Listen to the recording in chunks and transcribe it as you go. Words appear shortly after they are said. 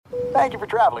Thank you for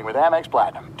traveling with Amex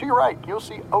Platinum. To your right, you'll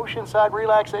see oceanside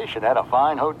relaxation at a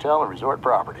fine hotel and resort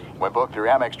property. When booked through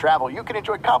Amex Travel, you can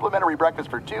enjoy complimentary breakfast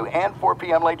for 2 and 4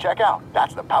 p.m. late checkout.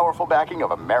 That's the powerful backing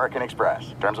of American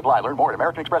Express. Terms apply. Learn more at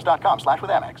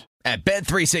americanexpress.com/withAmex. At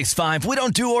Bet365, we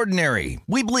don't do ordinary.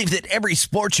 We believe that every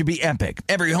sport should be epic.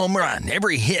 Every home run,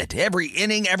 every hit, every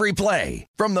inning, every play.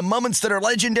 From the moments that are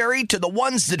legendary to the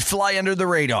ones that fly under the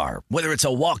radar. Whether it's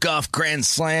a walk-off grand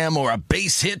slam or a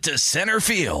base hit to center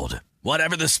field.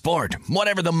 Whatever the sport,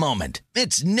 whatever the moment.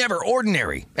 It's never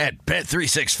ordinary at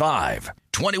Bet365.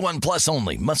 21 plus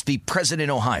only. Must be present in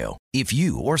Ohio. If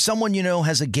you or someone you know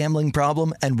has a gambling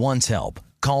problem and wants help,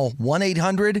 call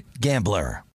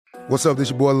 1-800-GAMBLER. What's up, this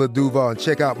your boy Lil Duval, and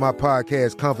check out my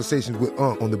podcast, Conversations with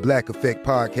Unc, on the Black Effect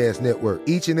Podcast Network.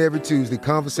 Each and every Tuesday,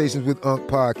 Conversations with Unc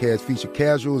podcast feature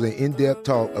casuals and in-depth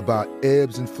talk about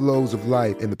ebbs and flows of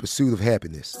life and the pursuit of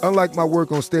happiness. Unlike my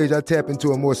work on stage, I tap into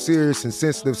a more serious and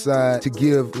sensitive side to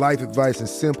give life advice and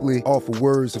simply offer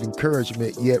words of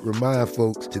encouragement, yet remind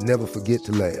folks to never forget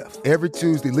to laugh. Every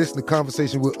Tuesday, listen to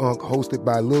Conversation with Unc, hosted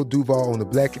by Lil Duval on the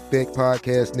Black Effect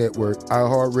Podcast Network,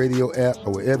 iHeartRadio app,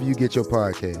 or wherever you get your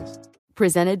podcasts.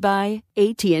 Presented by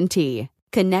AT&T.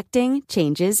 Connecting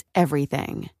changes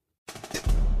everything.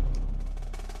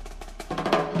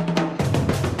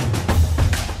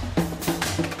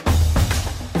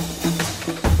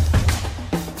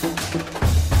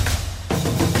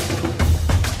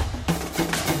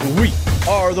 We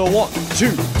are the 1, 2,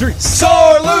 3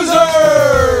 sore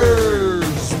losers!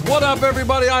 What up,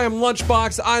 everybody? I am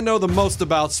Lunchbox. I know the most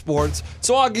about sports,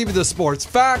 so I'll give you the sports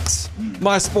facts,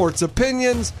 my sports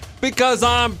opinions, because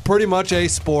I'm pretty much a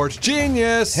sports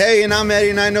genius. Hey, and I'm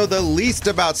Eddie, and I know the least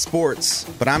about sports,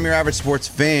 but I'm your average sports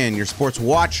fan, your sports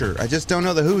watcher. I just don't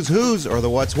know the who's or the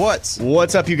what's.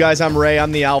 What's up, you guys? I'm Ray.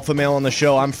 I'm the alpha male on the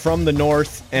show. I'm from the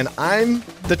north, and I'm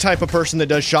the type of person that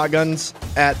does shotguns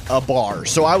at a bar.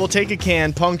 So I will take a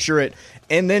can, puncture it,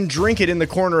 and then drink it in the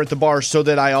corner at the bar so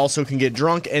that I also can get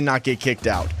drunk and not get kicked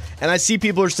out. And I see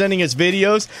people are sending us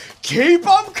videos. Keep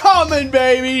them coming,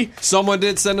 baby! Someone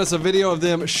did send us a video of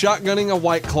them shotgunning a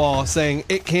White Claw, saying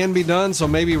it can be done, so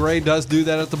maybe Ray does do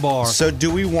that at the bar. So do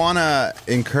we want to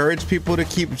encourage people to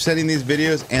keep sending these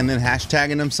videos and then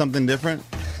hashtagging them something different?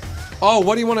 Oh,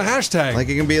 what do you want to hashtag? Like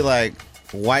it can be like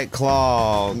White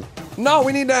Claw. No,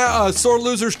 we need to Sore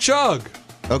Losers Chug.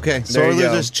 Okay, Sore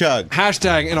Losers Chug.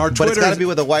 Hashtag in our Twitter. But it's got to be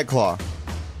with a White Claw.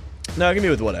 No, it can be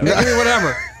with whatever. It can be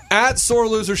whatever. At Sore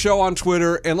Loser Show on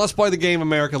Twitter, and let's play the game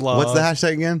America loves. What's the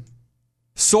hashtag again?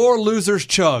 Sore Losers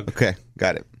Chug. Okay,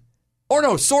 got it. Or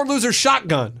no, Sore Losers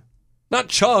Shotgun. Not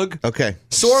Chug. Okay.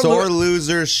 Sore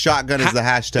Losers Shotgun is the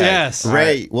hashtag. Yes.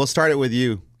 Ray, we'll start it with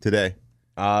you today.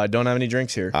 Don't have any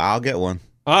drinks here. I'll get one.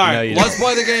 All right, let's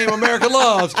play the game America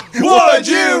loves. Would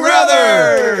you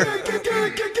rather?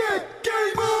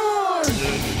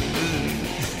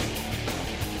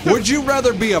 Would you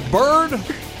rather be a bird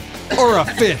or a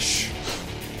fish?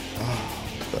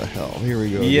 What the hell? Here we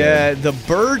go. Yeah, again. the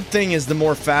bird thing is the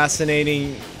more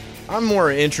fascinating. I'm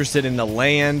more interested in the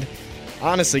land.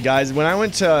 Honestly, guys, when I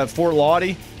went to Fort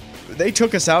Lauderdale, they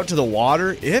took us out to the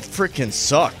water. It freaking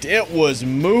sucked. It was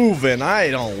moving.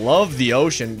 I don't love the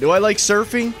ocean. Do I like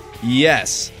surfing?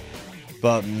 Yes.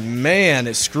 But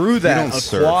man, screw that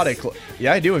aquatic.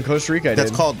 Yeah, I do. In Costa Rica, I That's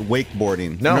did. called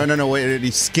wakeboarding. No. Wait,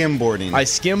 skimboarding. I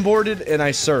skimboarded and I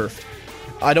surfed.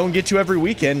 I don't get to every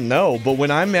weekend, no. But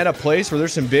when I'm at a place where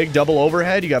there's some big double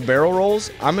overhead, you got barrel rolls,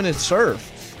 I'm going to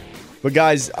surf. But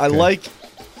guys, I like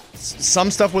some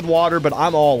stuff with water, but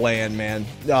I'm all land, man.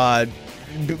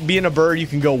 Being a bird, you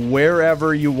can go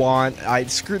wherever you want.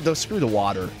 Screw the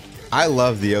water. I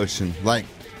love the ocean. Like,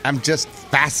 I'm just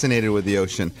fascinated with the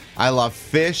ocean. I love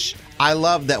fish. I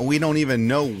love that we don't even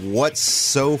know what's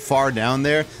so far down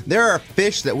there. There are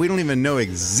fish that we don't even know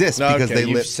exist because they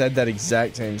live. You said that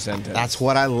exact same sentence. That's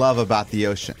what I love about the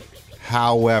ocean.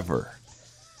 However,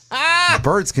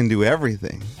 birds can do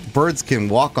everything. Birds can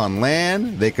walk on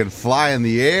land. They can fly in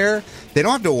the air. They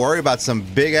don't have to worry about some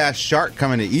big-ass shark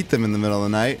coming to eat them in the middle of the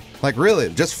night. Like, really,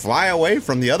 just fly away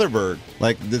from the other bird.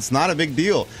 Like, it's not a big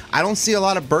deal. I don't see a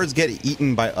lot of birds get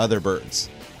eaten by other birds.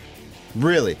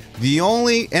 Really. The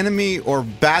only enemy or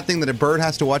bad thing that a bird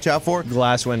has to watch out for?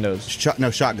 Glass windows.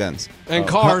 Shotguns. And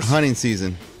cars. Hunting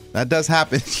season. That does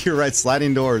happen. You're right.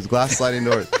 Sliding doors. Glass sliding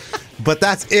doors. But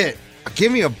that's it.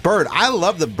 Give me a bird. I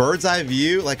love the bird's eye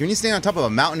view. Like, when you stand on top of a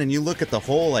mountain and you look at the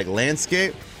whole, like,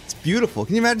 landscape, it's beautiful.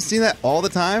 Can you imagine seeing that all the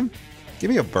time? Give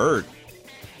me a bird.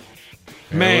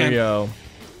 Man, There we go.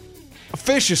 a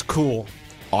fish is cool.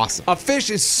 Awesome. A fish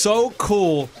is so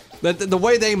cool that the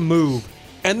way they move.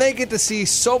 and they get to see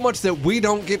so much that we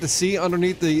don't get to see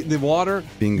underneath the water.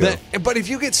 Bingo. But if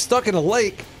you get stuck in a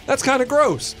lake, that's kind of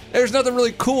gross. There's nothing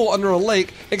really cool under a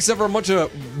lake except for a bunch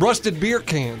of rusted beer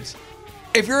cans.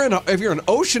 If you're an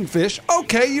ocean fish,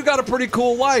 okay, you got a pretty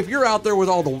cool life. You're out there with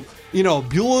all the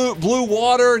blue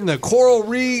water and the coral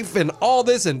reef and all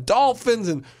this and dolphins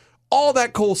and all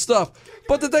that cool stuff.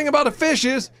 But the thing about a fish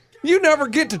is you never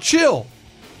get to chill.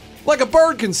 Like a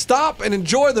bird can stop and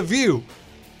enjoy the view.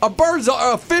 A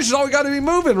fish is always got to be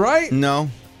moving, right? No,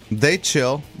 they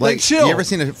chill. They chill. You ever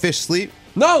seen a fish sleep?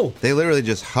 No. They literally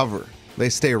just hover. They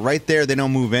stay right there. They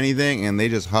don't move anything, and they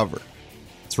just hover.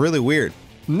 It's really weird.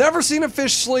 Never seen a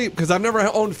fish sleep because I've never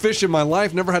owned fish in my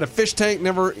life. Never had a fish tank.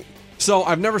 So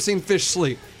I've never seen fish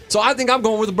sleep. So I think I'm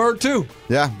going with a bird too.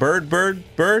 Yeah, bird.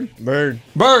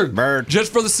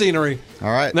 Just for the scenery.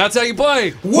 All right. And that's how you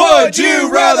play. Would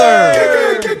you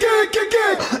rather?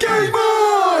 Game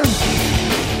on!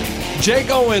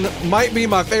 Jake Owen might be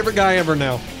my favorite guy ever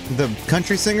now. The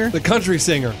country singer? The country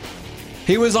singer.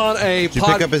 He was on a Did you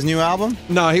pick up his new album?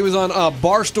 No, he was on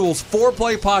Barstool's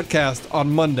Foreplay podcast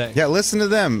on Monday. Yeah, listen to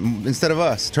them instead of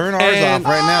us. Turn ours off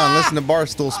right now and listen to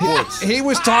Barstool Sports. He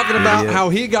was talking about how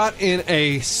he got in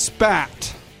a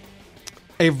spat,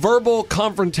 a verbal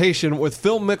confrontation with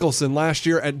Phil Mickelson last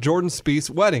year at Jordan Spieth's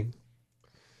wedding.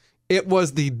 It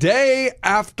was the day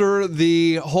after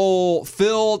the whole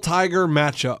Phil-Tiger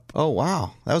matchup. Oh,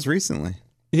 wow. That was recently.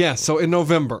 Yeah, so in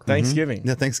November. Thanksgiving.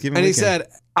 Yeah, Thanksgiving And he weekend. said,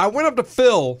 I went up to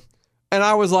Phil, and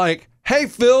I was like, hey,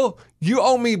 Phil, you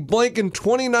owe me blanking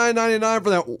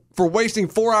 $29.99 for wasting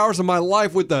 4 hours of my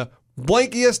life with the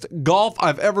blankiest golf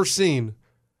I've ever seen.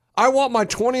 I want my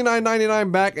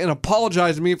 $29.99 back and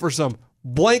apologize to me for some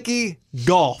blanky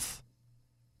golf.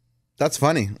 That's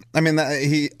funny. I mean,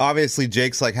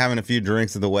 Jake's like having a few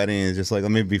drinks at the wedding and he's just like,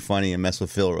 let me be funny and mess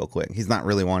with Phil real quick. He's not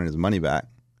really wanting his money back.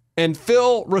 And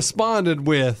Phil responded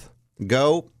with,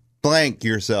 go blank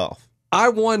yourself. I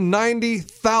won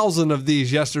 90,000 of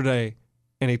these yesterday.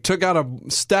 And he took out a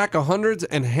stack of hundreds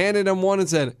and handed him one and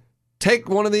said, take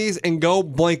one of these and go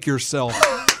blank yourself.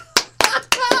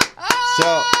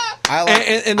 So I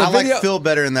the video, like Phil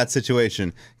better in that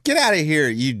situation. Get out of here.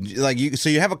 So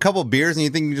you have a couple beers and you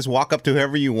think you can just walk up to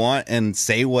whoever you want and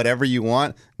say whatever you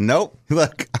want? Nope.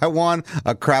 Look, I won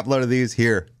a crap load of these.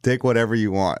 Here, take whatever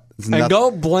you want. And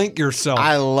go blank yourself.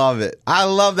 I love it. I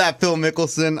love that, Phil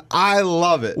Mickelson. I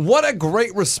love it. What a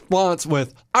great response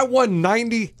with, I won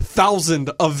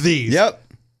 90,000 of these. Yep.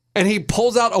 And he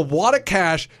pulls out a wad of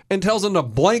cash and tells him to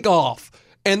blank off.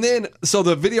 And then, so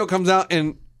the video comes out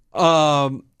and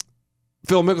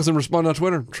Phil Mickelson responded on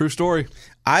Twitter. True story.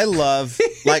 I love,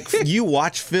 you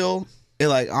watch Phil,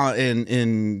 I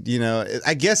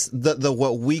guess the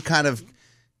what we kind of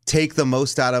take the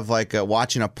most out of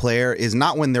watching a player is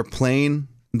not when they're playing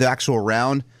the actual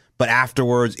round, but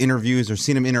afterwards, interviews or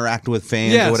seeing him interact with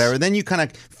fans or whatever. Then you kind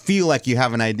of feel like you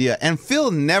have an idea. And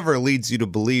Phil never leads you to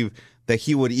believe that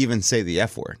he would even say the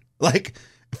F word.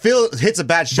 Phil hits a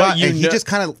bad shot and he just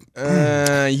kind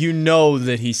of... you know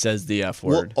that he says the F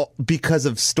word. Well, because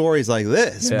of stories like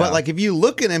this. Yeah. But if you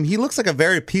look at him, he looks like a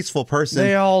very peaceful person.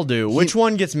 They all do. Which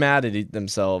one gets mad at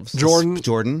themselves?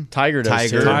 Jordan. Tiger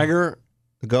does too. Tiger.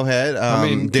 Go ahead.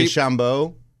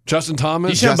 DeChambeau. Justin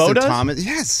Thomas. DeChambeau does? Thomas.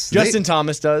 Yes. Justin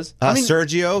Thomas does.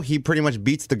 Sergio, he pretty much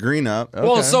beats the green up. Okay.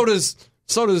 Well, so does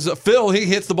Phil. He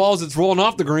hits the balls that's rolling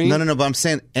off the green. No, but I'm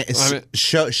saying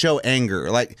show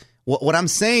anger. What I'm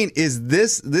saying is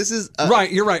this is...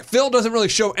 right, you're right. Phil doesn't really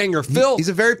show anger. He's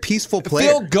a very peaceful player.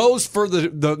 Phil goes for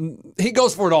he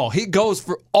goes for it all. He goes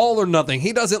for all or nothing.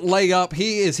 He doesn't lay up.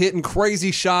 He is hitting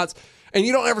crazy shots. And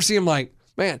you don't ever see him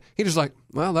man, he just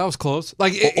well, that was close. Or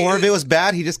if it was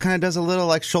bad, he just kind of does a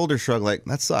little shoulder shrug,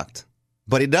 that sucked.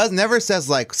 But he never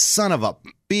says son of a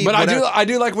beep. But I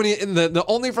do like when the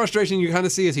only frustration you kind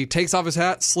of see is he takes off his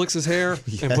hat, slicks his hair,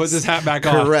 and puts his hat back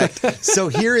on. Correct. So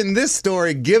here in this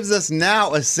story gives us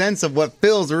now a sense of what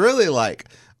Phil's really like.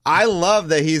 I love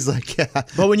that he's yeah.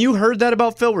 But when you heard that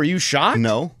about Phil, were you shocked?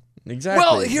 No. Exactly.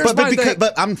 Well, here's my thing.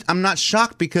 But I'm not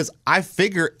shocked because I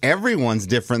figure everyone's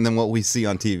different than what we see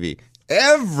on TV.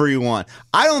 Everyone.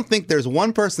 I don't think there's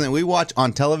one person that we watch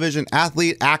on television,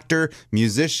 athlete, actor,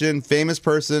 musician, famous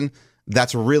person,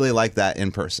 that's really like that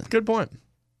in person. Good point.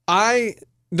 I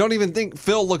don't even think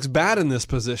Phil looks bad in this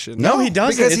position. No, he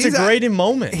doesn't. It's a great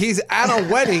moment. He's at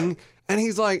a wedding, and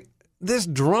he's like, this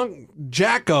drunk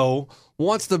jacko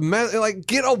wants to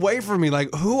get away from me.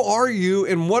 Who are you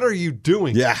and what are you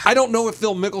doing? Yeah. I don't know if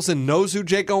Phil Mickelson knows who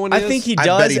Jake Owen is. I think he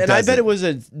does, I bet it was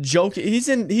a joke.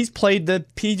 He's played the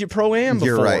PGA Pro-Am before.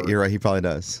 You're right. He probably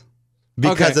does.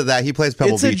 Because of that, he plays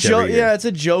Pebble It's a Beach every year. Yeah, it's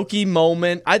a jokey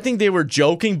moment. I think they were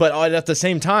joking, but at the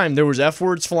same time, there was F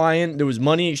words flying, there was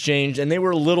money exchanged, and they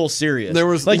were a little serious. There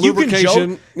was like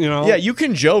lubrication, you know. Yeah, you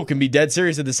can joke and be dead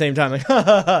serious at the same time.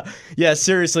 Like, yeah,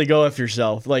 seriously, go F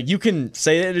yourself. Like, you can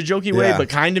say it in a jokey way, but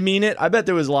kind of mean it. I bet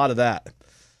there was a lot of that.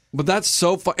 But that's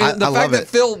so fun. And the fact that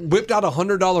Phil whipped out a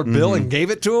 $100 bill and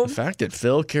gave it to him. The fact that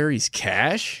Phil carries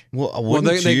cash? Well,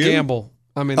 they gamble.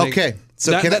 I mean, okay.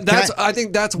 So I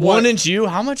think that's what. Wouldn't you?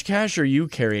 How much cash are you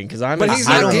carrying? Because I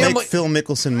don't make Phil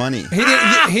Mickelson money.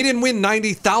 He didn't win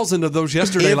 90,000 of those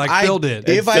yesterday Phil did.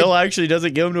 If Phil actually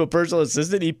doesn't give them to a personal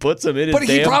assistant, he puts them in his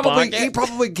damn pocket. He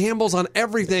probably gambles on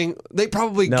everything. They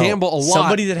probably gamble a lot.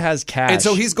 Somebody that has cash. And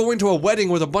so he's going to a wedding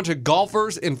with a bunch of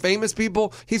golfers and famous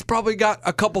people. He's probably got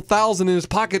a couple thousand in his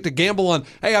pocket to gamble on.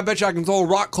 Hey, I bet you I can throw a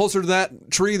rock closer to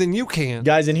that tree than you can.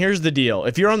 Guys, and here's the deal.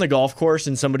 If you're on the golf course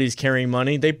and somebody's carrying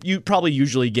money, you probably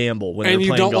usually gamble when they're playing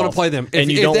golf. And you don't want to play them.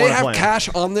 If they have cash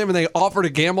on them and they offer to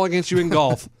gamble against you in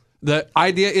golf, the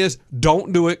idea is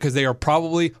don't do it because they are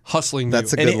probably hustling you.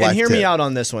 That's a good life and hear tip. me out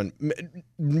on this one.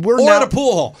 At a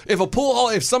pool hall.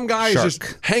 If some guy is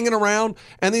just hanging around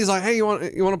and he's like, hey, you want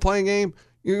to play a game?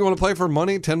 You want to play for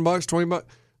money? $10, $20?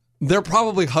 They're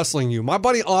probably hustling you. My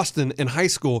buddy Austin in high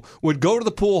school would go to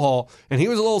the pool hall, and he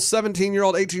was a little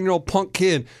 17-year-old, 18-year-old punk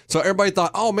kid. So everybody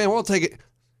thought, oh, man, we'll take it.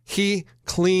 He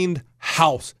cleaned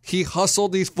house. He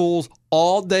hustled these fools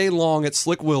all day long at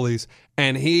Slick Willie's,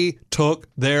 and he took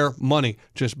their money.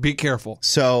 Just be careful.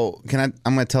 So I'm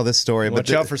going to tell this story.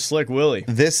 Watch out for Slick Willie.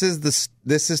 This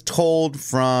is told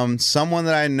from someone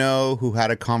that I know who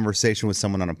had a conversation with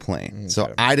someone on a plane. Okay.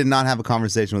 So I did not have a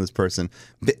conversation with this person.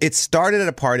 It started at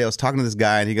a party. I was talking to this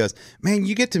guy, and he goes, man,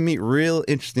 you get to meet real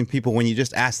interesting people when you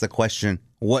just ask the question,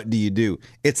 what do you do?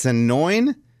 It's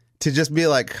annoying to just be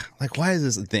like, why is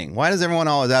this a thing? Why does everyone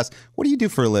always ask, what do you do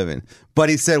for a living? But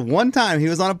he said one time he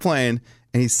was on a plane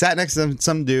and he sat next to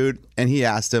some dude and he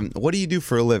asked him, what do you do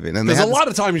for a living? And there's a lot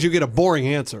of times you get a boring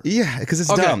answer. Yeah, because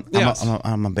it's dumb. Yes.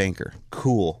 I'm a banker.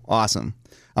 Cool. Awesome.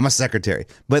 I'm a secretary.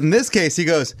 But in this case, he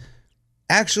goes,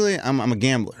 actually, I'm a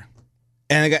gambler.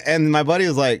 And my buddy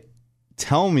was like,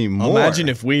 tell me more. Imagine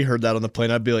if we heard that on the plane.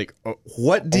 I'd be like,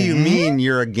 what do you mean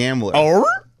you're a gambler?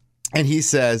 And he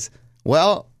says,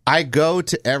 well, I go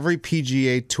to every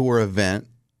PGA Tour event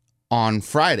on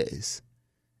Fridays,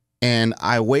 and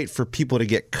I wait for people to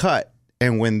get cut.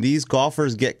 And when these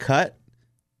golfers get cut,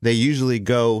 they usually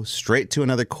go straight to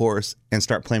another course and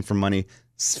start playing for money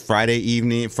Friday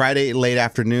evening, Friday late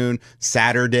afternoon,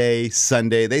 Saturday,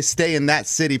 Sunday. They stay in that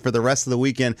city for the rest of the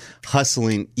weekend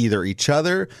hustling either each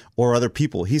other or other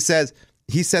people. He said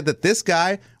that this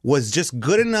guy was just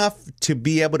good enough to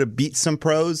be able to beat some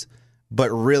pros, but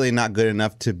really not good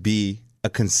enough to be a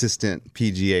consistent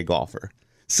PGA golfer.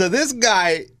 So this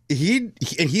guy, he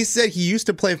said he used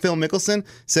to play Phil Mickelson,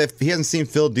 said he hasn't seen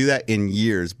Phil do that in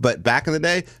years. But back in the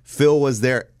day, Phil was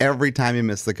there every time he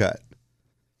missed the cut.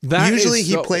 Usually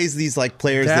he plays these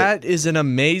players. That is an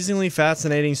amazingly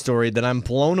fascinating story that I'm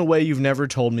blown away you've never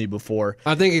told me before.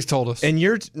 I think he's told us. And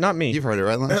you're not me. You've heard it,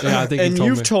 right, Lance? Yeah, I think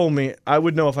you've told me. I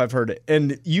would know if I've heard it.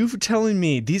 And you've telling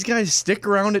me these guys stick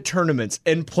around at tournaments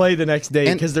and play the next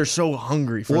day because they're so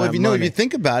hungry for that money. If you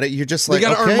think about it, you're just like, you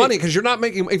got to earn money because you're not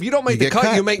making. If you don't make the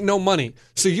cut, you make no money.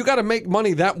 So you got to make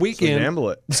money that weekend. So gamble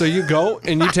it. So you go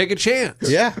and you take a chance.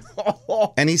 Yeah.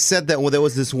 And he said that there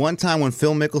was this one time when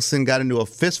Phil Mickelson got into a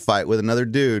fist fight with another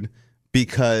dude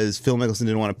because Phil Mickelson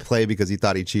didn't want to play because he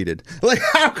thought he cheated. Like,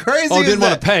 how crazy is that? Didn't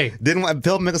want to pay.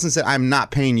 Phil Mickelson said, I'm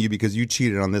not paying you because you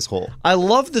cheated on this hole. I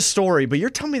love the story, but you're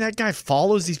telling me that guy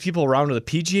follows these people around to the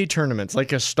PGA tournaments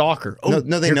like a stalker.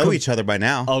 No, they know each other by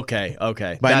now. Okay.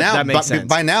 That makes sense.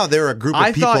 By now, they're a group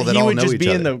of people that all know each other. I thought he would just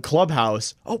be in the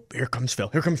clubhouse. Oh, here comes Phil.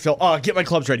 Get my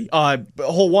clubs ready.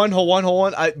 Hole one.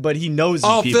 But he knows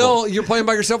these people. Phil, you're playing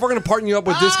by yourself. We're going to partner you up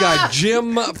with this guy,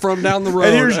 Jim, from down the road.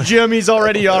 And here's Jim. He's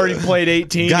already played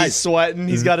 18. Guys, he's sweating.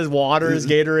 He's got his water, his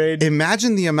Gatorade.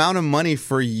 Imagine the amount of money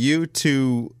for you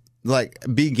to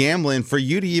be gambling, for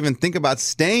you to even think about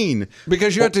staying,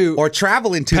 because you have to or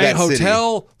traveling to that city.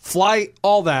 Hotel, flight,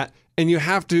 all that, and you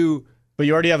have to. But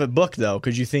you already have it booked though,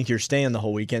 because you think you're staying the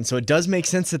whole weekend. So it does make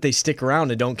sense that they stick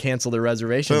around and don't cancel their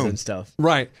reservations and stuff.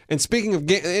 Right. And speaking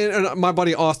of, my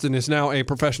buddy Austin is now a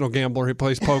professional gambler. He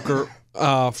plays poker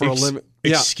for a living.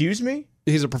 Excuse me?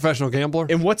 He's a professional gambler.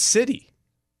 In what city?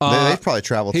 They've probably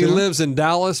traveled. He lives in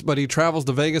Dallas, but he travels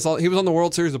to Vegas. He was on the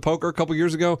World Series of Poker a couple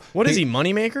years ago. What is he,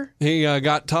 moneymaker? He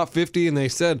got top 50, and they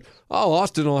said, "Oh,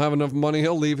 Austin will have enough money.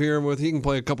 He'll leave here he can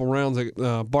play a couple rounds at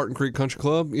Barton Creek Country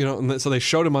Club." And so they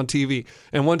showed him on TV.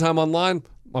 And one time online,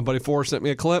 my buddy Forrest sent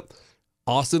me a clip.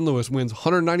 Austin Lewis wins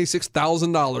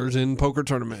 $196,000 in poker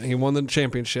tournament. He won the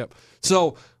championship.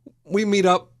 So we meet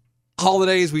up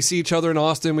holidays. We see each other in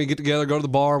Austin. We get together, go to the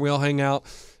bar. We all hang out.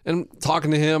 And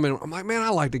talking to him, and I'm like, man, I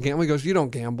like to gamble. He goes, you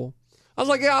don't gamble. I was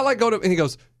like, yeah, I like go to. And he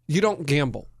goes, you don't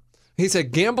gamble. He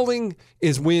said, gambling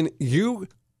is when you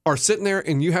are sitting there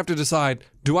and you have to decide,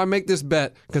 do I make this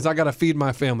bet because I got to feed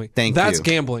my family? That's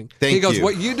gambling. He goes,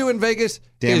 what you do in Vegas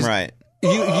is right.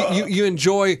 You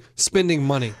enjoy spending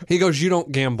money. He goes, you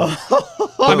don't gamble.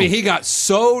 I mean, he got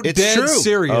so dead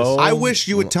serious. I wish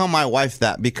you would tell my wife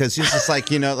that, because she's just like,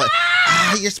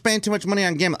 you're spending too much money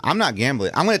on gambling. I'm not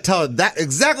gambling. I'm going to tell her that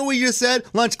exactly what you just said.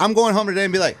 Lunch, I'm going home today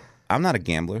and be like, I'm not a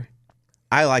gambler.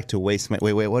 I like to waste my...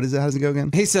 Wait, what is it? How does it go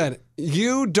again? He said,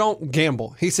 you don't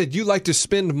gamble. He said, you like to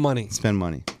spend money. Spend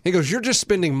money. He goes, you're just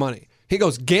spending money. He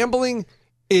goes, gambling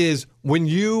is when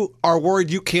you are worried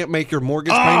you can't make your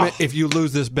mortgage payment if you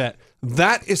lose this bet.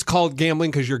 That is called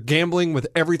gambling because you're gambling with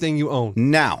everything you own.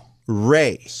 Now,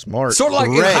 Ray. Smart. Sort of like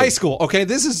in high school. Okay,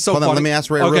 this is so Hold funny. on, let me ask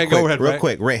Ray okay, real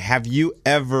quick. Ray, have you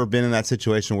ever been in that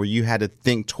situation where you had to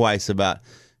think twice about,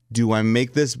 do I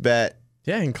make this bet?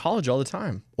 Yeah, in college all the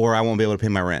time. Or I won't be able to pay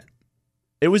my rent?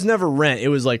 It was never rent. It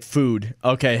was like food.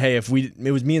 Okay, hey, it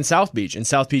was me in South Beach. And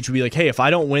South Beach would be like, hey, if I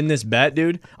don't win this bet,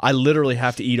 dude, I literally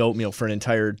have to eat oatmeal for an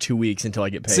entire 2 weeks until I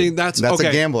get paid. See, that's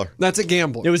a gambler. That's a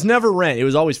gambler. It was never rent. It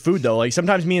was always food, though. Like,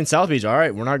 sometimes me in South Beach, all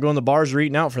right, we're not going to the bars or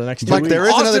eating out for the next 2 weeks. There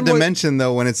is Austin another dimension,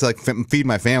 though, when it's like, feed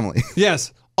my family.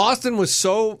 Yes. Austin was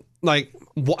so, like,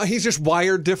 he's just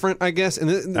wired different, I guess.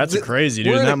 And that's crazy,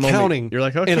 dude. We're in that accounting moment, you're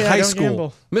like, okay, in high I don't school.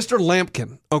 gamble. Mr.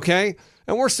 Lampkin, okay?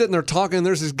 And we're sitting there talking, and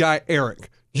there's this guy, Eric.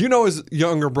 You know his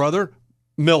younger brother,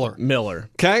 Miller.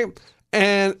 Okay?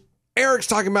 And Eric's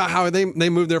talking about how they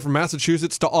moved there from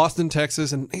Massachusetts to Austin,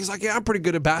 Texas. And he's like, yeah, I'm pretty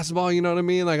good at basketball. You know what I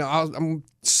mean? Like, I'm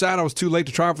sad I was too late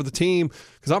to try for the team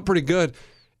because I'm pretty good.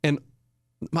 And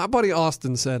my buddy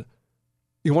Austin said,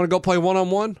 you want to go play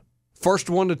one-on-one? First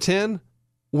 1 to 10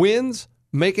 wins.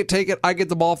 Make it, take it. I get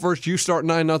the ball first. You start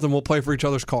 9-0. We'll play for each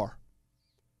other's car.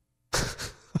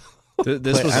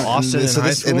 This was Austin in high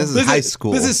school? And this is high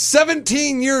school. This is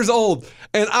 17 years old.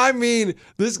 And I mean,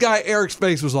 this guy, Eric's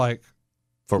face was like,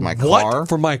 for my what? car?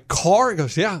 For my car? He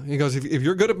goes, yeah. He goes, if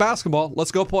you're good at basketball,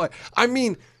 let's go play. I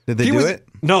mean, did they do it?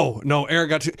 No, Eric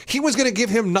got to. He was going to give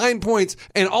him 9 points,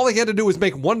 and all he had to do was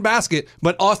make one basket,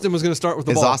 but Austin was going to start with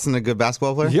the ball. Is Austin a good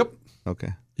basketball player? Yep. Okay.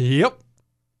 Yep.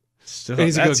 So, and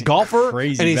he's a good golfer,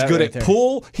 and he's good at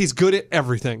pool. He's good at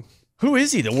everything. Who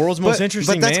is he? The world's most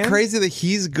interesting man? But that's crazy that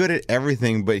he's good at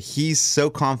everything, but he's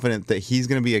so confident that he's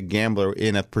going to be a gambler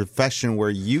in a profession where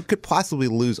you could possibly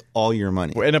lose all your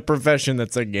money. In a profession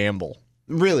that's a gamble.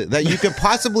 Really? That you could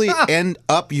possibly end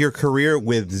up your career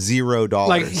with $0.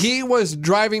 Like, he was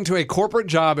driving to a corporate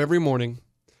job every morning,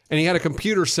 and he had a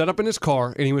computer set up in his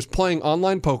car, and he was playing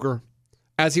online poker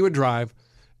as he would drive.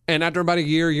 And after about a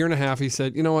year and a half, he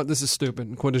said, you know what, this is stupid,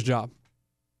 and quit his job.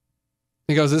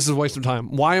 He goes, this is a waste of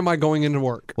time. Why am I going into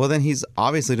work? Well, then he's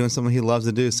obviously doing something he loves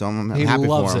to do, so I'm happy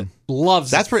for him.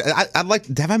 Loves That's it. pretty. I'd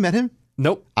like. Have I met him?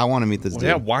 Nope. I want to meet this dude.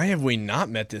 Yeah, why have we not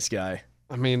met this guy?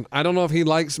 I mean, I don't know if he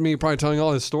likes me probably telling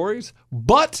all his stories,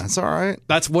 but that's all right.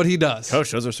 That's what he does.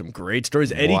 Coach, those are some great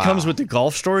stories. Eddie comes with the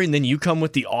golf story, and then you come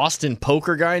with the Austin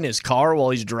poker guy in his car while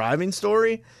he's driving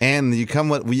story. And you come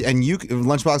with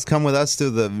Lunchbox come with us to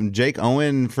the Jake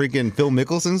Owen freaking Phil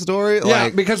Mickelson story. Yeah,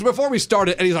 because before we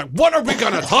started, Eddie's like, "What are we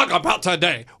going to talk about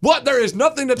today? What? There is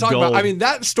nothing to talk about." I mean,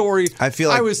 that story. I feel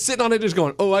like I was sitting on it, just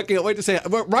going, "Oh, I can't wait to say it."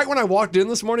 Right when I walked in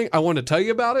this morning, I wanted to tell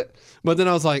you about it, but then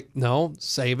I was like, "No,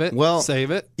 save it. Save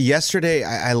it." Yesterday,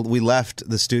 we left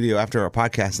the studio after our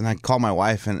podcast, and I called my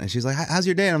wife, and she's like, "How's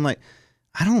your day?" And I'm like,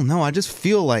 "I don't know. I just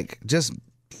feel like just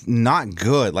not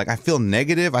good. Like I feel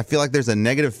negative. I feel like there's a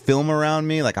negative film around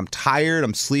me. Like I'm tired.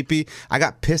 I'm sleepy. I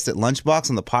got pissed at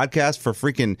Lunchbox on the podcast for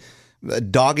freaking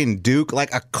dogging Duke,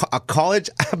 like a college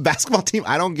basketball team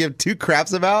I don't give two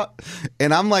craps about.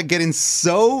 And I'm like getting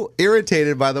so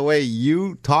irritated by the way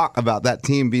you talk about that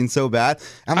team being so bad.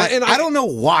 I'm like, I don't know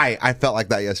why I felt like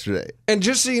that yesterday. And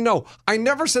just so you know, I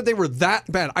never said they were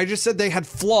that bad. I just said they had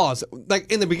flaws.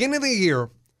 Like in the beginning of the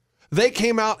year, they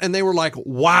came out and they were like,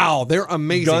 wow, they're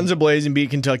amazing. Guns a-blazing,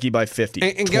 beat Kentucky by 50.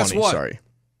 And 20, guess what? Sorry.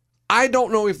 I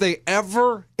don't know if they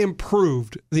ever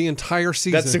improved the entire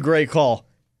season. That's a great call.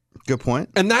 Good point.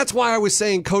 And that's why I was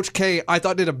saying Coach K, I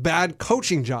thought, did a bad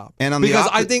coaching job. And on because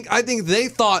I think they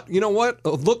thought, you know what?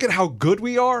 Look at how good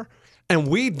we are, and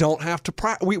we don't have to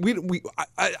practice. We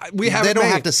have. They don't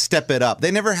have to step it up. They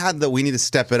never had the we need to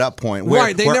step it up point. Where,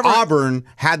 right. Where Auburn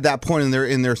had that point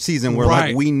in their season where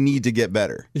like we need to get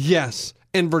better. Yes.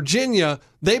 In Virginia,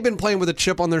 they've been playing with a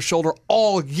chip on their shoulder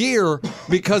all year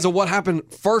because of what happened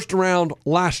first round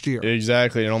last year.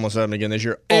 Exactly. It almost happened again this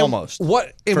year. And Almost.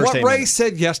 What Ray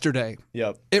said yesterday,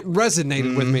 Yep. it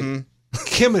resonated with me.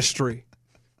 Chemistry.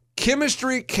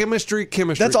 Chemistry.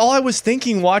 That's all I was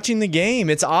thinking watching the game.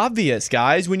 It's obvious,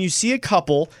 guys. When you see a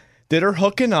couple that are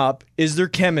hooking up, is there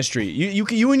chemistry?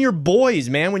 You and your boys,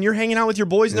 man, when you're hanging out with your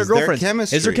boys and their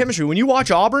girlfriends. Is there chemistry? When you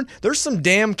watch Auburn, there's some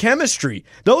damn chemistry.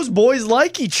 Those boys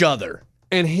like each other.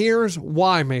 And here's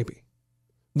why, maybe.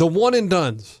 The one and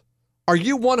dones. Are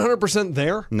you 100%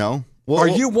 there? No. Are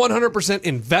you 100%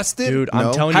 invested? Dude,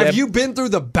 I'm telling you. Have you been through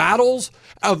the battles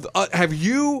of have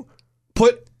you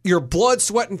put your blood,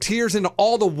 sweat, and tears into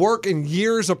all the work and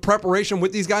years of preparation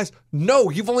with these guys? No,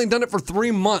 you've only done it for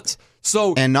 3 months.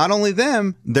 And not only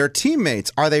them, their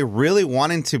teammates. Are they really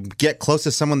wanting to get close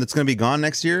to someone that's going to be gone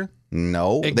next year?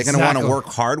 No. Exactly. They're going to want to work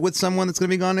hard with someone that's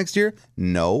going to be gone next year?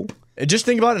 No. Just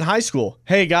think about it in high school.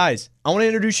 Hey, guys, I want to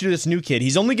introduce you to this new kid.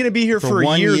 He's only going to be here for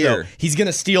a year, though. He's going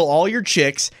to steal all your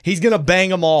chicks. He's going to bang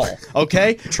them all,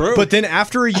 okay? True. But then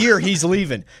after a year, he's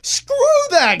leaving. Screw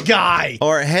that guy.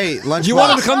 Or, hey, Lunchbox. You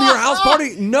want him to come to your house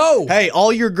party? No. Hey,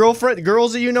 all your girls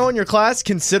that you know in your class,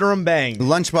 consider them banged.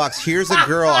 Lunchbox, here's a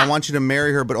girl. I want you to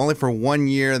marry her, but only for 1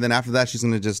 year. Then after that, she's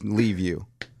going to just leave you.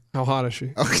 How hot is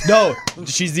she? Okay. No,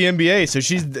 she's the NBA, so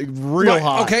she's real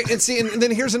hot. Okay, and then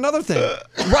here's another thing.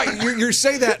 Right, you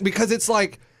say that because it's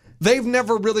like they've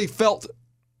never really felt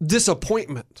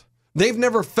disappointment. They've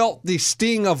never felt the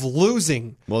sting of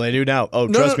losing. Well, they do now. Oh,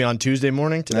 trust me, on Tuesday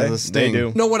morning today, they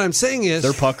do. No, what I'm saying is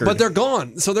they're puckered, but they're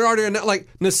gone. So they're already like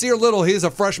Nasir Little. He's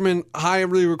a freshman,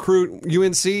 highly recruit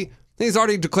UNC. He's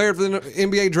already declared for the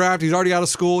NBA draft. He's already out of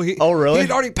school. Oh, really? He'd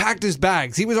already packed his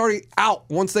bags. He was already out.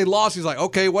 Once they lost, he's like,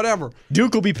 okay, whatever.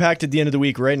 Duke will be packed at the end of the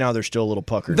week. Right now, they're still a little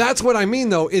puckered. That's what I mean,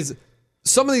 though, is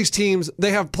some of these teams,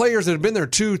 they have players that have been there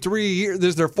 2-3 years. This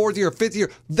is their 4th year, 5th year.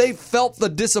 They felt the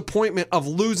disappointment of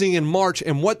losing in March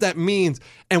and what that means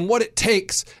and what it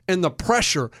takes and the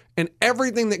pressure and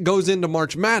everything that goes into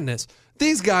March Madness.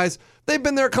 These guys, they've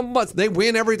been there a couple months. They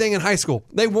win everything in high school.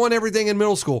 They won everything in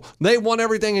middle school. They won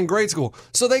everything in grade school.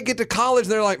 So they get to college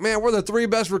and they're like, man, we're the 3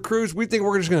 best recruits. We think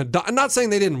we're just going to die. I'm not saying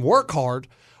they didn't work hard,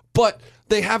 but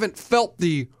they haven't felt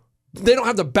they don't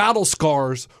have the battle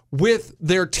scars with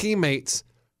their teammates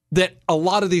that a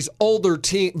lot of these older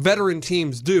veteran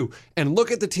teams do. And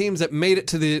look at the teams that made it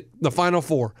to the Final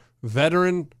Four.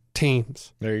 Veteran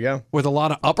teams. There you go. With a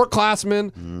lot of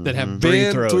upperclassmen that have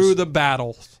been through the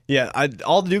battles. Yeah,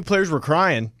 all the Duke players were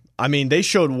crying. I mean, they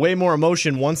showed way more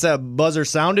emotion once that buzzer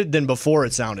sounded than before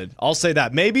it sounded. I'll say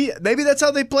that. Maybe that's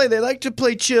how they play. They like to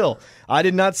play chill. I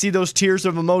did not see those tears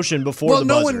of emotion before the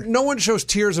buzzer. No one shows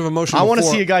tears of emotion I want to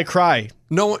see a guy cry.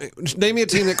 No one, name me a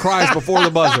team that cries before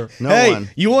the buzzer. No one.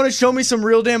 You want to show me some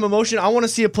real damn emotion? I want to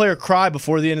see a player cry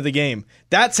before the end of the game.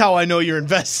 That's how I know you're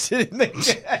invested in the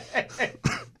game.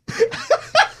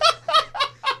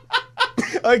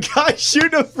 A guy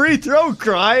shooting a free throw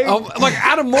crying. Like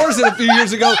Adam Morrison a few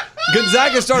years ago.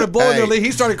 Gonzaga started blowing their lead.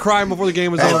 He started crying before the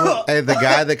game was over. Hey, the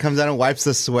guy that comes out and wipes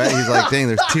the sweat, he's like, dang,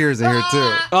 there's tears in here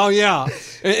too. Oh, yeah.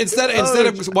 Instead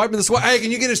of wiping the sweat, hey,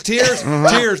 can you get his tears?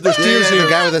 Tears. There's tears here. The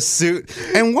guy with a suit.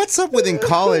 And what's up with in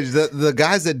college, the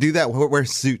guys that do that wear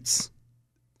suits?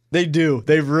 They do.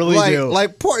 They really do.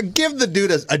 Give the dude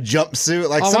a jumpsuit.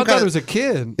 Like I thought it was a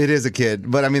kid. It is a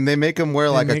kid, but I mean, they make him wear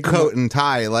like a coat and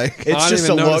tie. Like it's just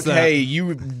a look. Hey,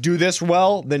 you do this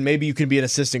well, then maybe you can be an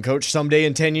assistant coach someday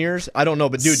in 10 years. I don't know,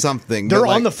 but dude, they're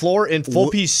on the floor in full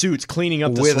piece suits, cleaning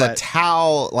up the with sweat. A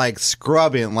towel, like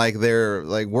scrubbing, like they're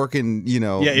like working.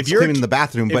 If you're cleaning the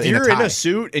bathroom, but if you're in a tie. In a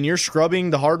suit and you're scrubbing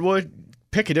the hardwood.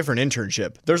 Pick a different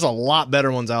internship. There's a lot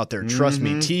better ones out there. Trust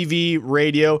me. TV,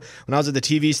 radio. When I was at the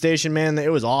TV station, man,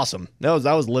 it was awesome. That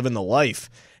was living the life.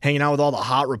 Hanging out with all the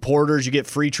hot reporters. You get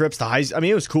free trips to high. I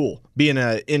mean, it was cool being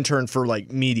an intern for like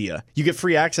media. You get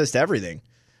free access to everything.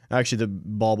 Actually, the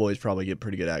ball boys probably get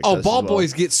pretty good access. Oh, ball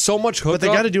boys get so much hookup. But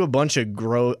they got to do a bunch of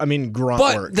grunt work.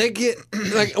 But they get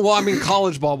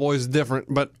college ball boys is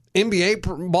different, but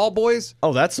NBA ball boys.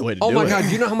 Oh, that's the way to do it. Oh my God!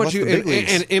 You know how much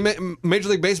in Major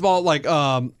League Baseball, like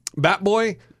bat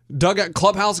boy, dugout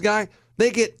clubhouse guy,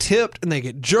 they get tipped and they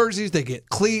get jerseys, they get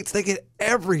cleats, they get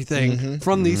everything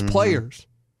from these players.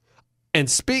 And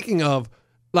speaking of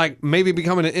like maybe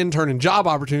becoming an intern and job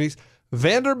opportunities,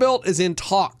 Vanderbilt is in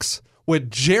talks with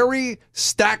Jerry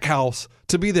Stackhouse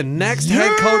to be the next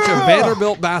head coach of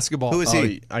Vanderbilt basketball. Who is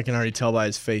he? I can already tell by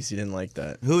his face he didn't like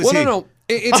that. Who is he? No.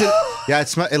 It's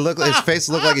his face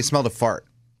looked like he smelled a fart.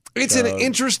 It's an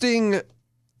interesting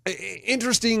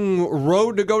interesting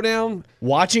road to go down.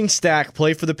 Watching Stack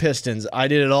play for the Pistons, I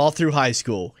did it all through high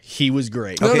school. He was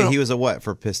great. Okay, no. he was a what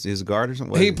for Pistons? He was a guard or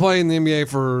something? He played in the NBA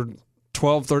for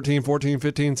 12, 13, 14,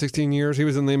 15, 16 years. He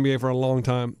was in the NBA for a long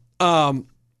time.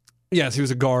 Yes, he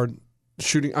was a guard.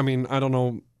 Shooting, I mean, I don't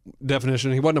know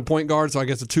definition. He wasn't a point guard, so I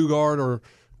guess a 2 guard or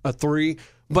a 3.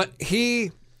 But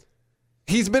he's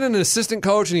been an assistant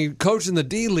coach, and he coached in the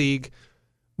D League,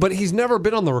 but he's never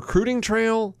been on the recruiting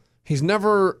trail. He's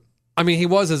never, I mean, he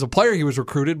was as a player, he was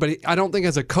recruited, but I don't think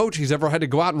as a coach he's ever had to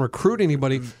go out and recruit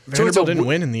anybody. Vanderbilt didn't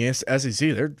win in the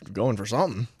SEC. They're going for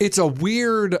something. It's a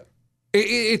weird,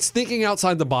 it's thinking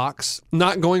outside the box,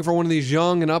 not going for one of these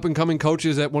young and up-and-coming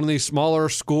coaches at one of these smaller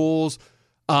schools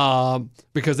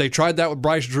because they tried that with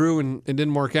Bryce Drew and it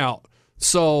didn't work out.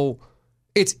 So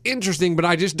it's interesting, but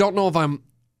I just don't know if I'm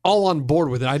all on board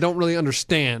with it. I don't really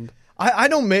understand. I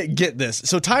don't get this.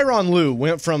 So Tyronn Lue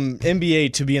went from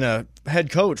NBA to being a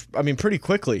head coach, I mean, pretty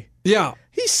quickly. Yeah.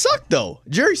 He sucked, though.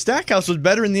 Jerry Stackhouse was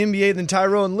better in the NBA than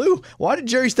Tyronn Lue. Why did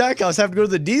Jerry Stackhouse have to go to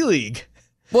the D League?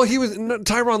 Well,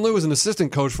 Tyronn Lue was an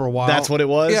assistant coach for a while. That's what it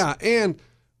was? Yeah, and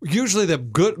usually the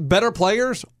better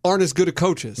players aren't as good at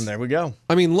coaches. And there we go.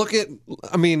 I mean, look at,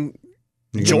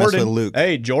 Jordan. Luke.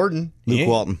 Hey, Jordan. Luke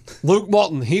Walton. Luke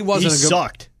Walton. He wasn't He a good.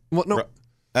 sucked. Well, no.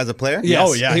 As a player? Yes.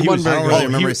 Oh, yeah. He wasn't I very don't good. really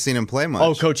remember seeing him play much.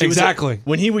 Oh, coach. He Exactly.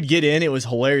 when he would get in, it was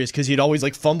hilarious because he'd always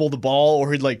like fumble the ball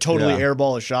or he'd like totally Yeah.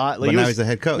 airball a shot. Like, But now he's the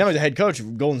head coach. Now he's the head coach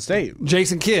of Golden State.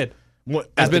 Jason Kidd Has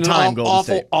has been time, an Golden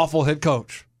State. awful head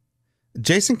coach.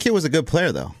 Jason Kidd was a good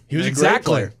player, though. He was a great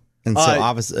Exactly. player. And so,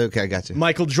 obviously, okay, I got you.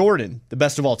 Michael Jordan, the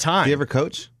best of all time. Did you ever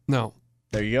coach? No.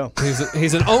 There you go.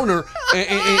 He's an owner,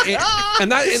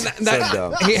 and that So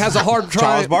dumb. he has a hard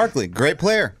Charles time. Barkley, great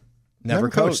player. Never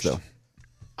coached. though.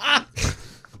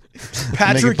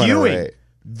 Patrick Making fun of Ewing, Ray.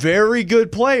 very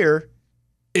good player.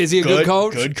 Is he a good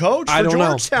coach? Good coach for I don't know.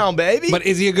 Georgetown, baby. But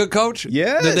is he a good coach?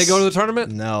 Yes. Did they go to the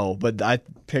tournament? No, but I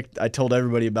told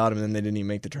everybody about him, and then they didn't even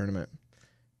make the tournament.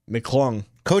 McClung.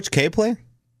 Coach K play?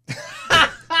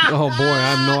 Oh boy,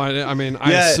 I have no idea. I mean,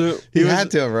 I Yeah. assume. He was-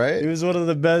 had to, right? He was one of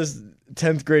the best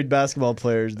 10th grade basketball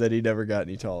players that he never got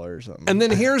any taller or something. And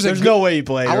then here's There's a no way he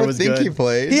played. I or would was think good. he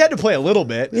played. He had to play a little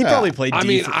bit. He Yeah. probably played. I D.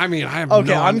 mean, I have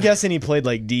Okay, no I'm idea. guessing he played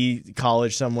like D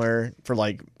college somewhere for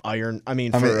like Iron.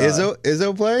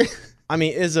 Izzo play? I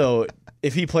mean, Izzo.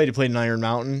 If he played in Iron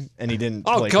Mountain, and he didn't.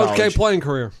 Oh, play Coach college. K playing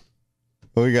career.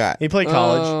 What we got? He played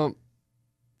college.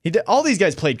 He did. All these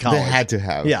guys played college. They had to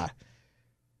have. Yeah.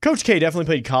 Coach K definitely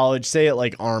played college. Say it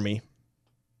like Army.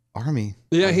 Army.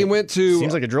 Yeah, he went to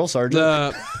Seems like a drill sergeant.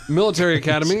 the military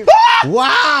academy.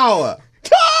 Wow!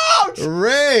 Coach!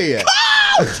 Ray!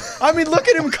 I mean, look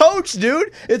at him coach,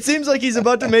 dude. It seems like he's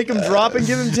about to make him drop and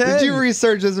give him 10. Did you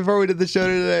research this before we did the show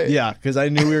today? Yeah, because I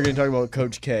knew we were going to talk about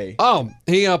Coach K. Oh,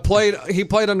 he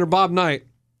played under Bob Knight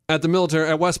at the military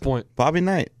at West Point. Bobby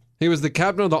Knight. He was the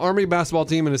captain of the Army basketball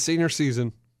team in his senior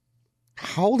season.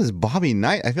 How old is Bobby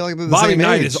Knight? I feel like they're the Bobby same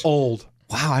Knight age. is old.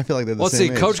 Wow, I feel like they're the Let's same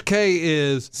see, age. Coach K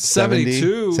is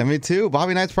 72. 72.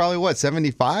 Bobby Knight's probably what,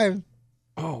 75?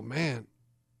 Oh man.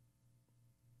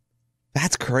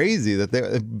 That's crazy that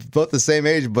they're both the same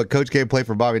age, but Coach K played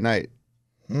for Bobby Knight.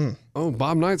 Oh,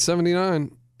 Bob Knight's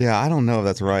 79. Yeah, I don't know if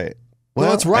that's right.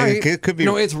 Well, it's right. It could be.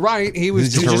 No, it's right. He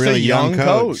was He's just a really young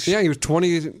coach. Yeah, he was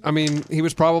 20. I mean, he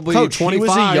was probably Coach, 25. he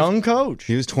was a young coach.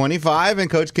 He was 25 and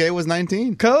Coach K was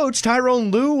 19. Coach,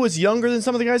 Tyronn Lue was younger than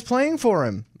some of the guys playing for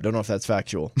him. I don't know if that's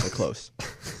factual, but close.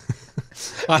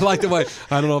 I like the way.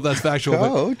 I don't know if that's factual.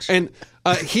 Coach. But,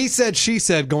 and he said, she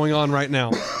said going on right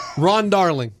now. Ron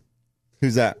Darling.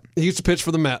 Who's that? He used to pitch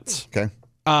for the Mets. Okay.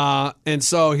 And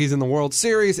so he's in the World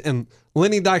Series, and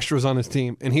Lenny Dykstra was on his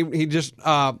team. And he just,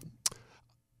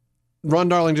 Ron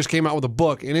Darling just came out with a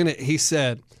book, and in it he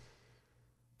said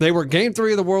they were Game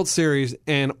 3 of the World Series,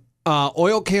 and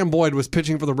Oil Can Boyd was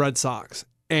pitching for the Red Sox.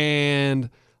 And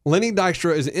Lenny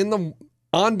Dykstra is in the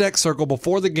on-deck circle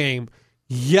before the game,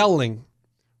 yelling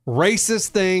racist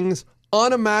things,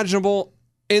 unimaginable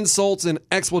insults and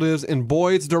expletives in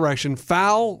Boyd's direction,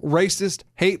 foul, racist,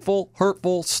 hateful,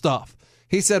 hurtful stuff.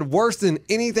 He said worse than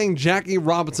anything Jackie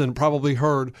Robinson probably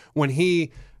heard when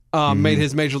he made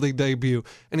his major league debut.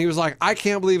 And he was like, I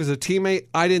can't believe as a teammate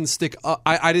I didn't stick up,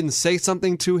 I didn't say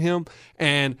something to him,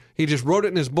 and he just wrote it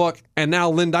in his book. And now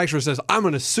Len Dykstra says, I'm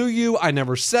going to sue you. I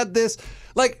never said this.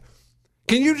 Like,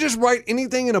 can you just write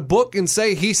anything in a book and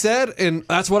say he said, and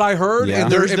that's what I heard? Yeah.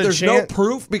 And There's if the there's no chance-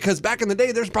 proof, because back in the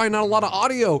day, there's probably not a lot of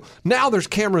audio. Now there's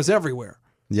cameras everywhere.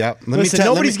 Yep. Listen,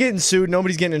 nobody's getting sued.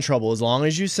 Nobody's getting in trouble as long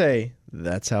as you say,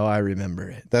 that's how I remember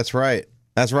it. That's right.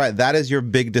 That's right. That is your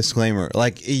big disclaimer.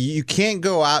 Like, you can't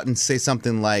go out and say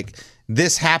something like,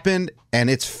 this happened and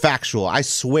it's factual. I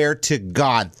swear to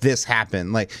God, this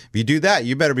happened. Like, if you do that,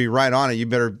 you better be right on it. You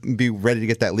better be ready to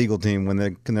get that legal team when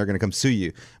they're going to come sue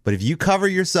you. But if you cover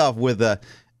yourself with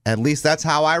at least that's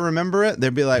how I remember it,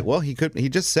 they'd be like, well, he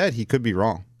just said he could be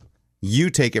wrong. You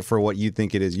take it for what you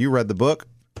think it is. You read the book.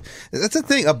 That's the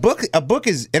thing. A book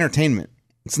is entertainment.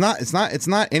 It's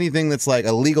not anything that's like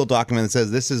a legal document that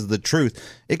says this is the truth.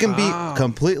 It can be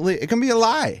it can be a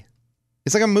lie.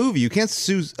 It's like a movie. You can't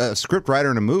sue a script writer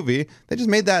in a movie. They just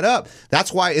made that up.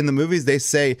 That's why in the movies they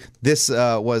say this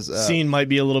was scene might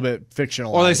be a little bit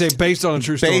fictional. Or they say based on a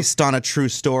true story. Based on a true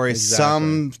story. Exactly.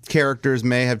 Some characters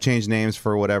may have changed names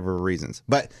for whatever reasons.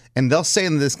 And they'll say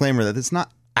in the disclaimer that it's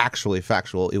not actually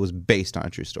factual. It was based on a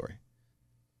true story.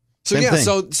 So Same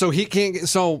thing. so he can't get,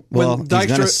 so well, when he's going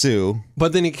to Dykstra, sue.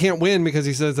 but then he can't win because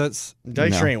he says that's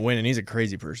Dykstra ain't winning. He's a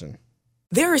crazy person.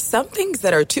 There are some things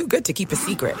that are too good to keep a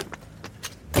secret.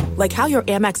 Like how your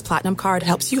Amex Platinum card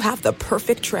helps you have the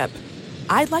perfect trip.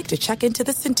 I'd like to check into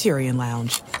the Centurion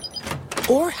Lounge.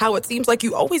 Or how it seems like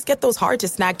you always get those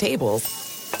hard-to-snag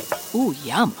tables. Ooh,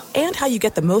 yum. And how you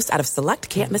get the most out of select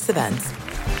can't-miss events.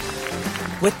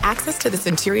 With access to the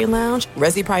Centurion Lounge,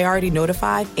 Resi Priority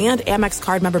Notified, and Amex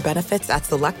card member benefits at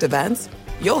select events,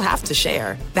 you'll have to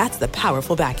share. That's the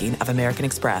powerful backing of American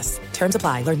Express. Terms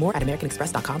apply. Learn more at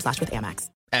americanexpress.com/withAmex.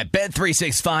 At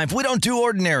Bet365, we don't do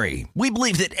ordinary. We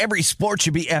believe that every sport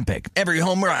should be epic. Every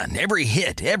home run, every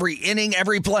hit, every inning,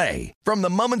 every play. From the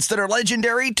moments that are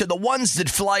legendary to the ones that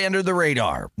fly under the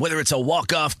radar. Whether it's a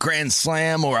walk-off grand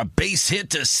slam or a base hit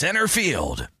to center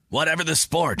field. Whatever the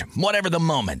sport, whatever the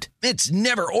moment, it's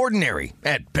never ordinary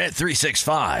at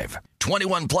Bet365.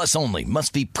 21 plus only.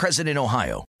 Must be present in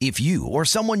Ohio. If you or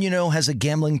someone you know has a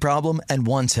gambling problem and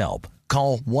wants help,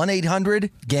 call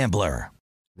 1-800-GAMBLER.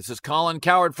 This is Colin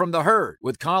Cowherd from The Herd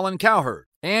with Colin Cowherd.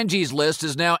 Angie's List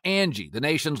is now Angie, the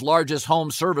nation's largest home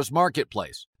service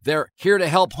marketplace. They're here to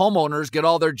help homeowners get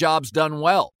all their jobs done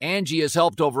well. Angie has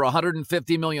helped over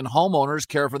 150 million homeowners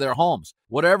care for their homes.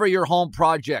 Whatever your home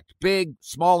project, big,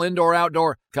 small, indoor,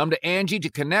 outdoor, come to Angie to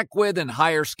connect with and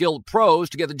hire skilled pros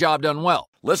to get the job done well.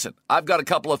 Listen, I've got a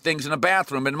couple of things in a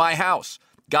bathroom in my house.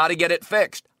 Got to get it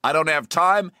fixed. I don't have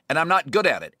time, and I'm not good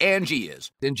at it. Angie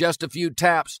is. In just a few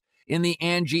taps, in the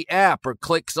Angie app or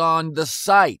clicks on the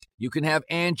site, you can have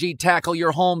Angie tackle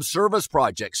your home service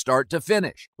project start to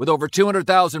finish. With over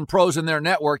 200,000 pros in their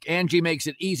network, Angie makes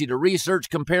it easy to research,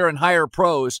 compare, and hire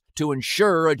pros to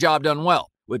ensure a job done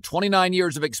well. With 29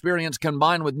 years of experience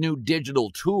combined with new digital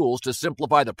tools to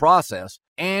simplify the process,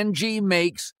 Angie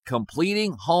makes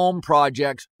completing home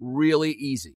projects really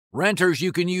easy. Renters,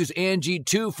 you can use Angie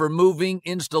too for moving,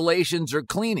 installations, or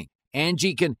cleaning.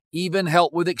 Angie can even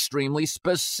help with extremely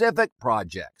specific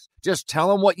projects. Just tell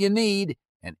them what you need,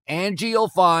 and Angie will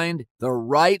find the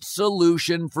right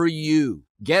solution for you.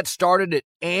 Get started at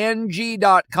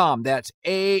Angie.com. That's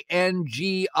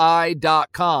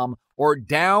ANGI.com, or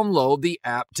download the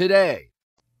app today.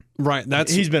 right.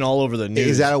 He's been all over the news.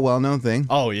 Is that a well-known thing?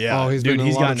 Oh yeah. Oh, he's been in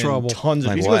a lot of trouble. Tons of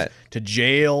Like he's what? gone to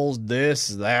jails, this,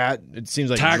 that. It seems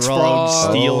like Tax drugs, fraud,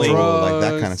 stealing. drugs, like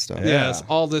that kind of stuff. Yes,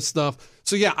 all this stuff.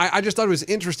 So yeah, I just thought it was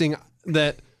interesting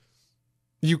that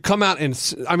you come out and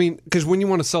because when you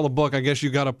want to sell a book, I guess you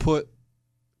got to put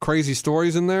crazy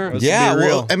stories in there. Let's Yeah, be real.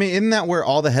 well, I mean, isn't that where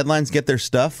all the headlines get their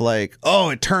stuff? Like, oh,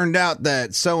 it turned out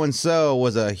that so-and-so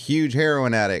was a huge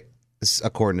heroin addict,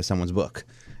 according to someone's book.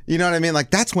 You know what I mean?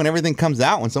 Like, that's when everything comes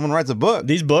out, when someone writes a book.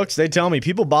 These books, they tell me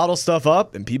people bottle stuff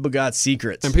up and people got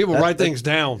secrets. And people write things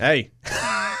down. Hey,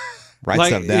 Write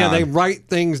stuff down. Yeah, they write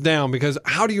things down because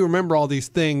how do you remember all these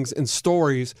things and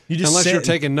stories unless you're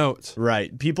taking notes?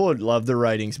 Right. People love their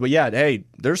writings. But yeah, hey,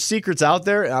 there's secrets out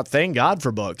there. Thank God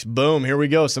for books. Boom, here we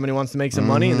go. Somebody wants to make some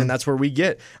money, and then that's where we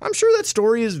get. I'm sure that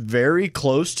story is very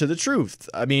close to the truth.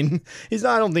 I mean, I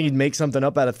don't think he'd make something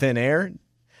up out of thin air.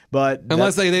 But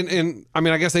unless they didn't,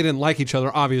 I guess they didn't like each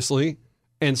other, obviously.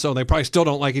 And so they probably still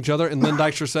don't like each other. And then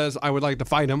Dykstra says, I would like to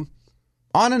fight him.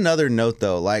 On another note,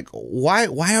 though, like why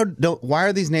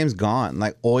are these names gone?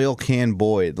 Like Oil Can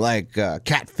Boyd, like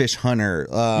Catfish Hunter.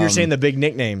 You're saying the big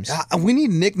nicknames. We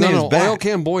need nicknames No, back. Oil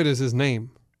Can Boyd is his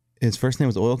name. His first name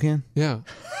was Oil Can? Yeah.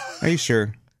 Are you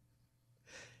sure?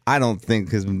 I don't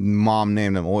think his mom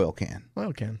named him Oil Can.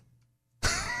 Oil Can.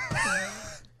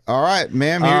 All right,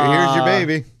 ma'am, here's your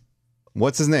baby.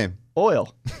 What's his name?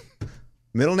 Oil.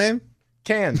 Middle name?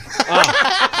 Can.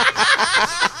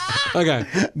 Okay.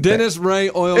 Dennis Ray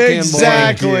Oil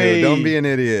Exactly. Can Boyd. Thank you. Don't be an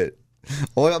idiot.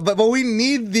 Oil, but we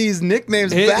need these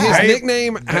nicknames back. His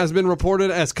nickname has been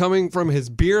reported as coming from his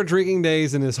beer drinking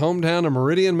days in his hometown of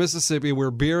Meridian, Mississippi,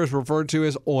 where beer is referred to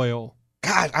as oil.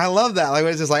 God, I love that. Like,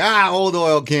 it's just like, old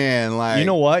oil can. Like, You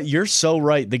know what? You're so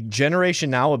right. The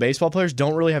generation now of baseball players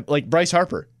don't really have, like Bryce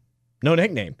Harper, no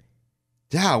nickname.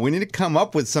 yeah, we need to come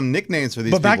up with some nicknames for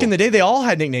these But back people. in the day, they all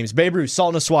had nicknames. Babe Ruth, Salt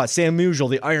and a Swat, Sam Musial,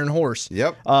 the Iron Horse.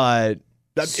 Yep.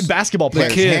 Basketball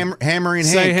players. Kid. Hammering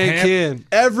Say Hank. hey kid.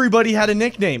 Everybody had a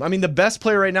nickname. I mean, the best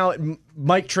player right now,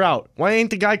 Mike Trout. Why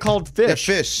ain't the guy called Yeah, Fish?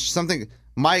 fish. Something.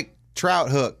 Mike Trout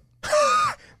Hook.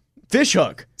 Fish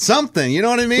Hook. Something. You know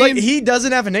what I mean? Like, he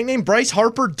doesn't have a nickname. Bryce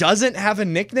Harper doesn't have a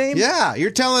nickname. Yeah,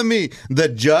 you're telling me the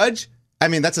Judge? I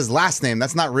mean, that's his last name.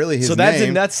 That's not really his So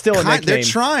name. that's still a nickname. They're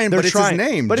trying, They're but trying. it's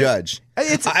his name, But Judge.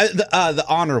 it's- the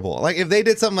Honorable. Like, if they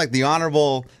did something like the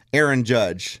Honorable Aaron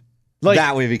Judge, Like,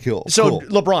 that would be cool. So Cool.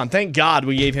 LeBron, thank God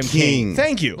we gave him King.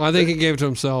 Thank you. I think he gave it to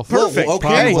himself. Perfect. Well, okay,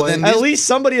 Hey, well, then at these- least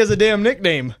somebody has a damn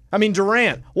nickname. I mean,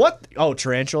 Durant. What? Oh,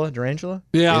 Tarantula?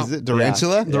 Yeah. Is it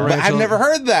Durantula? Yeah. But I've never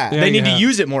heard that. Yeah. They need to have.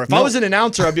 use it more. If I was an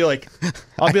announcer, I'd be like,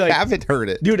 I haven't heard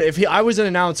it. dude, if I was an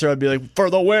announcer, I'd be like,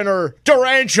 for the winner,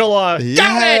 Durantula. Got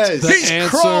Yes. it. The He's answer,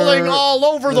 crawling all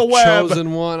over the web.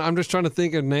 Chosen one. I'm just trying to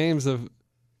think of names of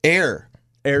Air.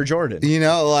 Air Jordan. You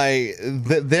know, like,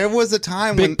 there was a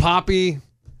time Big when... Poppy.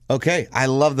 Okay, I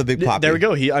love the Big Poppy. There we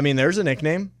go. There's a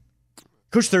nickname.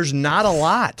 Coach, there's not a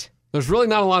lot. There's really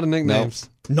not a lot of nicknames.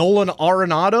 Nolan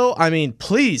Arenado. I mean,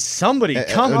 please, somebody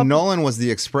come up. Nolan was the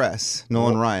Express.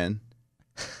 Nolan Ryan.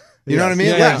 You know what I mean?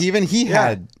 Yeah, Like, yeah. even he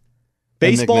had a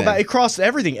Baseball, nickname. it crossed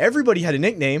everything. Everybody had a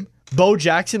nickname. Bo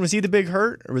Jackson, was he the big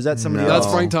hurt? Or was that somebody No. else?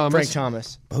 That's Frank Thomas. Frank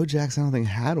Thomas. Bo Jackson, I don't think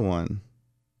had one.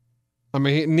 I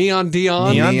mean, Neon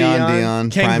Dion. Neon Dion,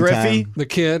 Ken Prime Griffey. Time. The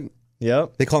kid.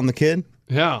 Yep. They call him the Kid?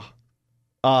 Yeah.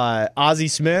 Ozzie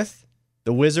Smith,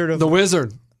 the Wizard of The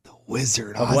Wizard.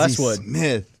 Wizard Of Ozzie Westwood.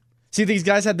 Smith. See, these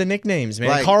guys had the nicknames, man.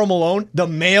 Like- Carl Malone, the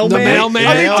Mailman. The Mailman.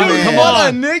 I mean, dude, Mailman. come on,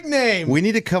 a nickname. We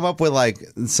need to come up with, like,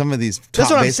 some of these top That's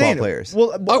what I'm baseball saying. players.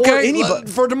 Well, or Okay, anybody.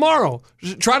 for tomorrow,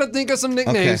 try to think of some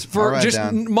nicknames Okay, for I'll write just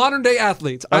down. modern day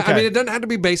athletes. I Okay. mean, it doesn't have to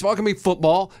be baseball. It can be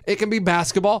football. It can be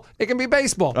basketball. It can be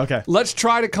baseball. Okay. Let's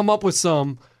try to come up with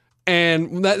some,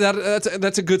 and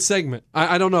that's a good segment.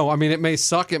 I don't know. I mean, it may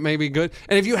suck. It may be good.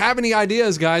 And if you have any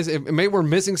ideas, guys, if maybe we're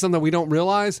missing something that we don't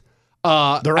realize.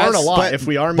 There aren't a lot. If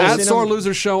we are At missing Sore them,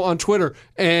 Loser Show on Twitter,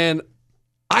 and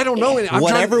I don't know. I'm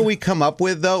Whatever trying, we come up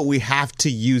with, though, we have to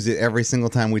use it every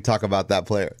single time we talk about that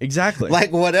player. exactly.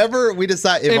 Like, whatever we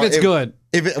decide. If it's good.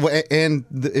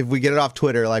 If we get it off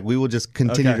Twitter, like, we will just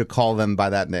continue Okay. to call them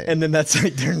by that name. and then that's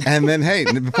like their And then, hey,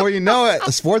 before you know it,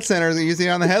 the Sports Center is using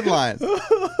it on the headline.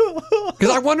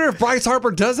 because I wonder if Bryce Harper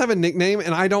does have a nickname,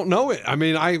 and I don't know it. I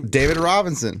mean, David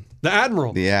Robinson, the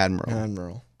Admiral. the Admiral.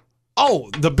 Admiral. Oh,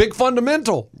 the big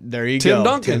fundamental. There you Tim go.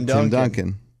 Duncan. Tim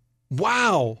Duncan.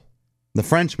 Wow. The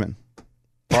Frenchman.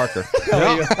 Parker.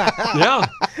 Yeah.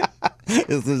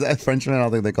 Is that Frenchman? I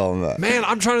don't think they call him that. Man,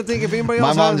 I'm trying to think if anybody My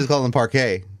else. mom has- just called him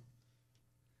Parquet.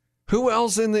 Who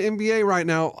else in the NBA right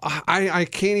now? I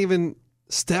can't even.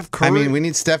 Steph Curry. I mean, we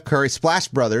need Steph Curry, Splash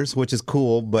Brothers, which is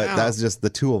cool, but Yeah. that's just the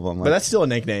two of them. But that's still a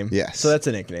nickname. Yes. So that's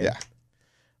a nickname.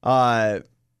 Yeah.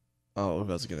 What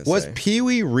was I going to Was say? Pee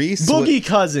Wee Reese Boogie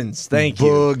Cousins. Thank you.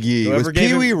 Boogie. Whoever Was gave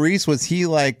Pee him- Wee Reese? Was he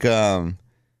like?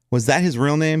 Was that his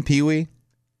real name, Pee Wee?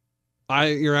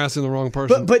 You're asking the wrong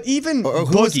person. But even Or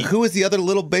Boogie. who was the other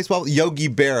little baseball? Yogi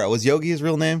Berra. Was Yogi his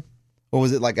real name, or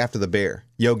was it like after the bear?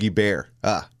 Yogi Bear.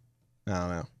 I don't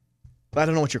know. I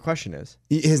don't know what your question is.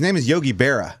 His name is Yogi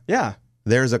Berra. Yeah.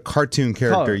 There's a cartoon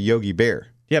character, Color. Yogi Bear.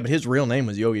 Yeah, but his real name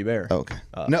was Yogi Bear. Okay.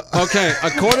 No. okay,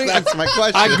 according That's my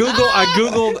question. I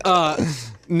googled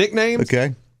nicknames.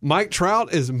 Okay. Mike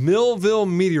Trout is Millville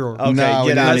Meteor. Okay, No, we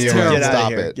get need out to of hear here. him. Get out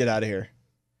Stop of here. it. Get out of here.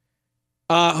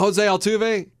 Jose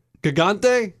Altuve,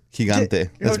 Gigante. Gigante.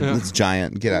 That's, Yeah. that's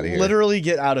giant. Get out of here. Literally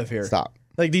get out of here. Stop.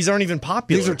 Like, these aren't even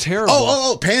popular. These are terrible.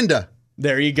 Oh, Panda.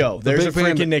 There you go. There's a big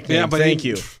fan. freaking nickname. Yeah, but Thank he-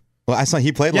 you. Well, I saw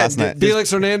he played Yeah, last night.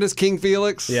 Felix Hernandez, King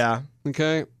Felix. Yeah.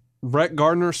 Okay. Brett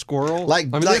Gardner, Squirrel. Like,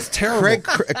 I mean, like that's terrible. Craig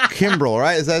Kimbrell,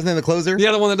 right? Is that his name, the closer?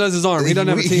 Yeah, the one that does his arm. He doesn't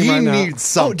have a team he right now. needs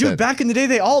something. Oh, dude, back in the day,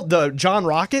 the John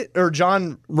Rocket or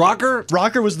John Rocker.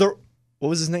 was the, what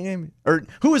was his nickname? Or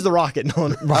who was the Rocket? No,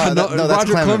 No, that's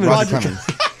Roger Clemens. Clemens. Roger Clemens.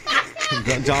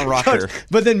 John Rocker.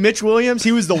 But then Mitch Williams,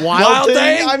 he was the Wild, Wild Thing.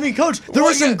 Thing? I mean, Coach, there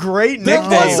were some great There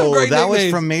nicknames. was some great that was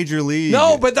nicknames. from Major League.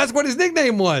 No, but that's what his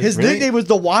nickname was. His Really? nickname was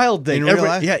the Wild Thing. In real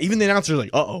life? Yeah, even the announcer's like,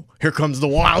 "Uh-oh, here comes the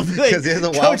Wild Thing." 'Cause he has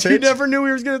a wild Coach, he pitch? never knew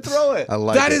he was going to throw it. I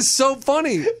like That it. is so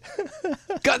funny.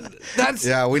 God, that's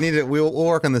Yeah, we need it. We'll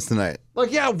work on this tonight.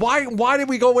 like, yeah. Why did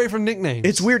we go away from nicknames?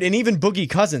 It's weird, and even Boogie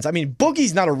Cousins. I mean,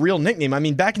 Boogie's not a real nickname. I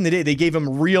mean, back in the day, they gave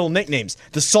him real nicknames.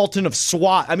 The Sultan of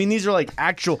SWAT. I mean, these are like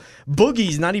actual.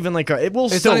 Boogie's not even like it will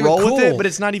It's still not even roll with cool. it, but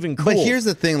it's not even cool. But here's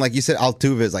the thing, like you said,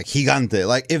 Altuve is like Gigante.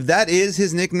 Like if that is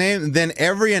his nickname, then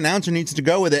every announcer needs to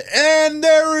go with it. And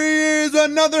there is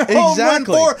another home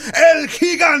Exactly. run for El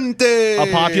Gigante.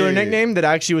 a popular nickname that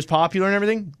actually was popular and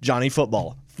everything, Johnny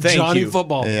Football. Thank Johnny you.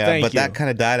 Football. Yeah, Thank but you. that kind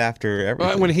of died after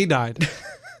everything. When he died.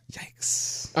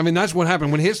 Yikes. I mean, that's what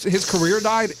happened. When his career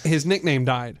died, his nickname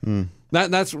died.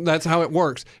 That's how it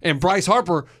works. And Bryce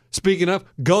Harper, speaking of,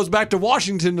 goes back to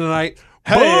Washington tonight.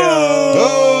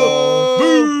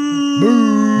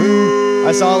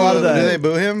 I saw a lot of that. Did they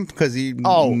boo him because he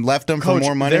left them Coach, for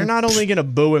more money? They're not only going to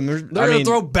boo him. They're going to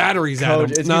throw batteries at him.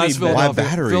 Coach, it's No, gonna it's be bad. Why Philadelphia.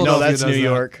 batteries? Philadelphia No, that's does New that.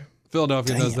 York.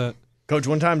 Philadelphia does that. Coach,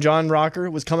 one time John Rocker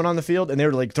was coming on the field and they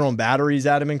were like throwing batteries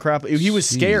at him and crap. He was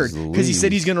scared because he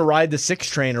said he's going to ride the 6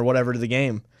 train or whatever to the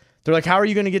game. They're like, how are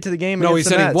you going to get to the game? No, he against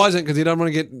said the he Mets? wasn't because he doesn't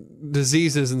want to get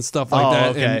diseases and stuff like Oh, that.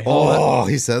 okay. And all that. Oh,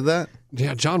 he said that?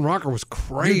 Yeah, John Rocker was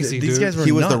crazy, These dude. guys were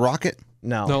He was the nuts. Rocket?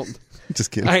 No. No. Just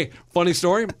kidding. Hey, funny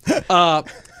story. A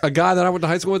guy that I went to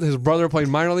high school with, his brother played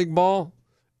minor league ball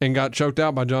and got choked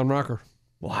out by John Rocker.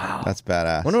 Wow. That's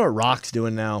badass. I wonder what Rock's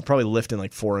doing now. Probably lifting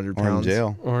like 400 Or in pounds.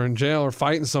 jail. Or in jail or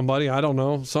fighting somebody. I don't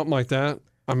know. Something like that.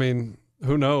 I mean,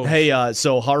 who knows? Hey,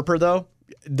 so Harper though,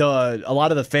 a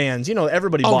lot of the fans,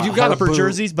 everybody Oh, bought you gotta Harper boo.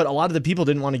 jerseys, but a lot of the people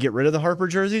didn't want to get rid of the Harper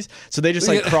jerseys, so they just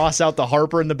like Yeah. cross out the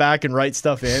Harper in the back and write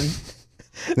stuff in.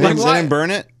 They Like didn't why-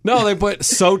 burn it? No, they put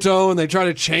Soto and they try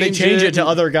to change They change it to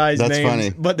other guys' That's names, funny.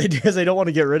 but because they don't want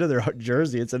to get rid of their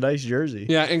jersey. It's a nice jersey.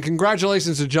 Yeah, and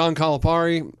congratulations to John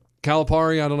Calipari.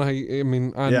 Calipari, I don't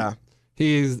know how Yeah.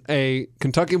 He is a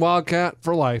Kentucky Wildcat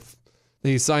for life.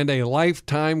 He signed a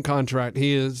lifetime contract.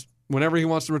 He is, whenever he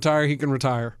wants to retire, he can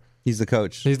retire. He's the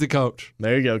coach. He's the coach.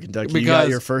 There you go, Kentucky. You Because- got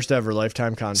your first ever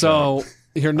lifetime contract. So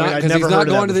you're not, I'd because never he's not heard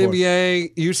of going that to the before.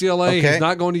 NBA, UCLA. Okay. He's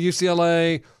not going to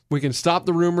UCLA. We can stop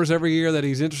the rumors every year that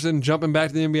he's interested in jumping back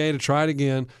to the NBA to try it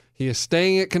again. He is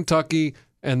staying at Kentucky,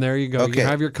 and there you go. Okay. You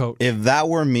have your coach. If that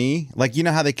were me, like you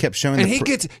know how they kept showing And the he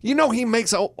gets, he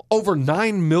makes over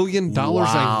 $9 million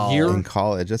Wow. a year. in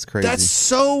college. That's crazy. That's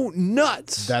so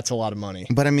nuts. that's a lot of money.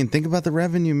 But I mean, think about the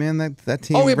revenue, man. That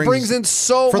team. Oh, it brings in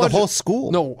so for much. the whole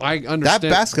school. No, I understand. That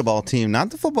basketball team, not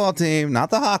the football team, not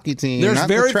the hockey team. There's not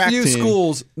very the track few team.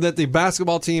 schools that the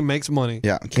basketball team makes money.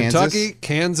 Yeah, Kentucky,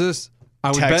 Kansas. I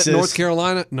would Texas. bet North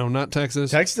Carolina. No, not Texas.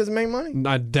 Texas doesn't make money.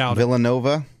 I doubt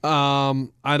Villanova. it.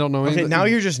 I don't know. Okay, anything. now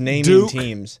you're just naming Duke.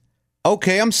 teams.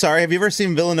 Okay, I'm sorry. Have you ever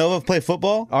seen Villanova play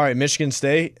football? All right, Michigan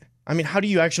State. I mean, how do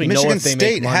you actually know Michigan if they make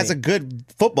State money? has a good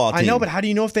football team. I know, but how do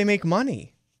you know if they make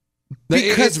money?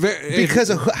 Because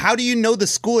of how do you know the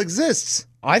school exists?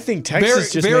 I think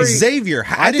Texas just very- makes Xavier.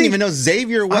 I didn't think- even know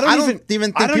Xavier. I don't even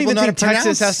think I don't people even know how think to Texas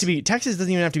pronounce. has to be. Texas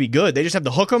doesn't even have to be good. They just have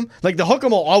to hook 'em. Like the hook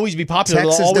 'em will always be popular.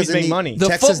 Texas They'll always doesn't make need- money. the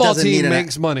Texas football doesn't need team an-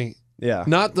 makes money. Yeah.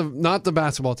 Not the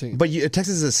basketball team. But Texas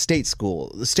is a state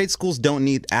school. The state schools don't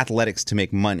need athletics to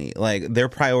make money. Like their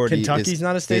priority. Kentucky's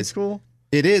not a state school.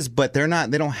 It is, but they're not.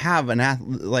 They don't have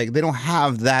they don't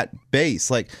have that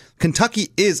base. Like Kentucky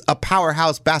is a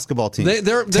powerhouse basketball team.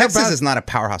 They're Texas is not a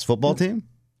powerhouse football team.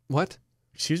 What?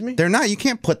 Excuse me. They're not. You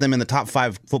can't put them in the top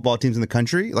 5 football teams in the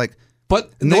country. Like,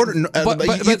 But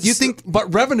you think?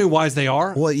 But revenue wise, they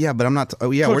are. Well, yeah, but I'm not.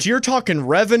 Oh, yeah, Coach, you're talking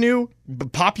revenue,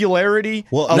 popularity.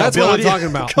 Well, that's what I'm ability. talking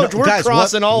about. Coach, we're guys,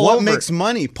 crossing all what over. makes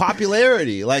money?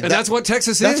 Popularity. Like, And that's what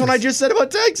Texas is. That's what I just said about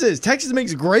Texas. Texas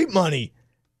makes great money.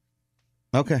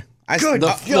 Okay.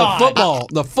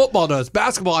 The football does.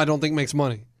 Basketball, I don't think makes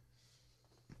money.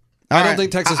 I don't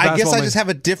think Texas I guess basketball I makes- just have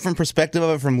a different perspective of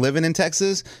it from living in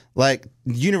Texas. Like,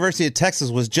 University of Texas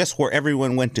was just where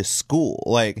everyone went to school.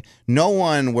 Like, no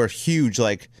one were huge.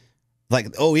 Like,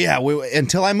 oh yeah.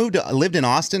 Until I lived in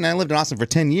Austin. I lived in Austin for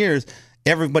 10 years.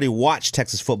 Everybody watched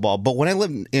Texas football. But when I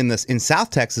lived in South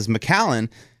Texas, McAllen,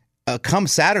 come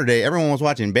Saturday, everyone was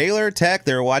watching Baylor, Tech.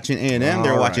 They were watching A&M. They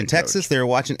were All watching right, Texas. Coach. They were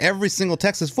watching every single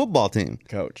Texas football team.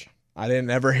 Coach, I didn't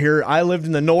ever hear. I lived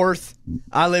in the North.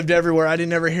 I lived everywhere. I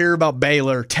didn't ever hear about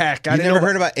Baylor, Tech. I You didn't never know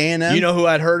heard about A&M? You know who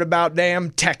I'd heard about?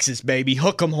 Damn Texas, baby.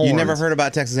 Hook 'em horns. You never heard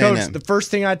about Texas Coach, A&M? the first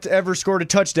thing I ever scored a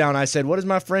touchdown, I said, "What is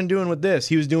my friend doing with this?"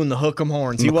 He was doing the hook 'em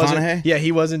horns. He wasn't. McConaughey? Yeah,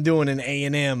 he wasn't doing an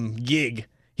A&M gig.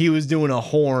 He was doing a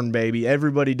horn, baby.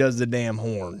 Everybody does the damn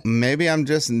horn. Maybe I'm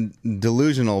just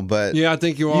delusional, but Yeah, I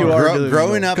think you are. You are delusional.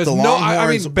 growing up, the 'Cause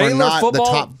Longhorns Baylor were not football,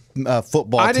 the top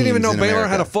football. I didn't even know teams in Baylor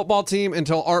America. had a football team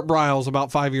until Art Briles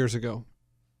about 5 years ago.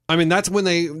 I mean, that's when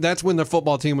their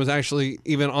football team was actually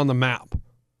even on the map.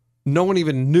 No one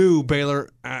even knew Baylor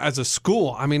as a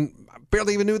school. I mean,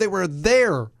 barely even knew they were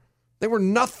there. They were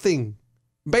nothing.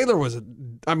 Baylor was,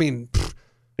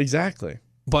 Exactly.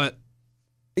 but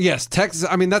Yes, Texas.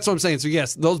 I mean, that's what I'm saying. So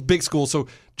yes, those big schools. So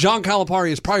John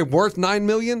Calipari is probably worth $9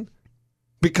 million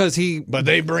because But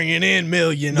they bringing in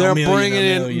million. They're on million bringing on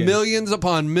in million. millions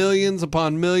upon millions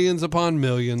upon millions upon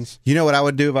millions. You know what I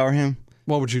would do if I were him?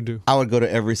 What would you do? I would go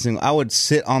to I would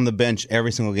sit on the bench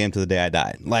every single game to the day I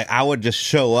died. Like, I would just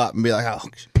show up and be like, oh,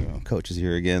 coach is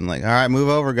here again. Like, all right, move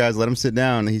over, guys. Let him sit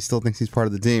down. He still thinks he's part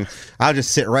of the team. I'll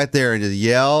just sit right there and just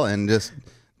yell and just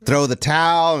throw the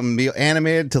towel and be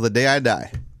animated till the day I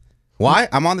die. Why?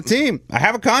 I'm on the team. I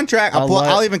have a contract.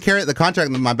 I'll even carry the contract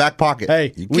in my back pocket.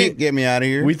 Hey, you can't get me out of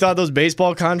here. We thought those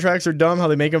baseball contracts are dumb, how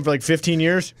they make them for like 15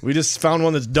 years. We just found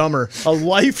one that's dumber. A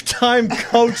lifetime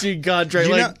coaching contract.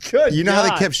 You know how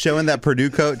they kept showing that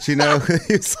Purdue coach, you know?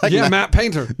 It's like Matt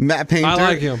Painter. Matt Painter. I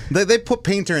like him. They put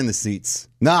Painter in the seats.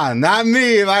 Nah, not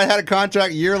me. If I had a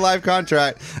contract, year-life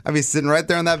contract, I'd be sitting right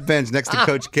there on that bench next to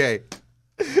Coach K.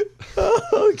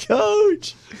 Oh,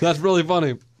 Coach. That's really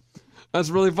funny. That's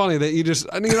really funny that you just,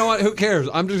 you know what? Who cares?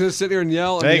 I'm just going to sit here and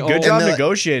yell. And hey, good job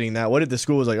negotiating that. What did the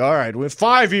school was like? All right, with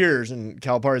 5 years. And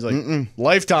Calipari's like,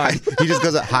 lifetime. He just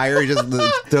goes higher. He just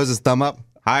throws his thumb up.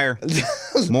 Higher.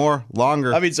 More.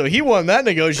 Longer. I mean, so he won that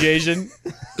negotiation.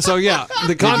 So, yeah,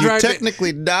 the contract. If you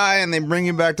technically die and they bring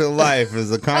you back to life,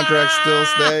 does the contract still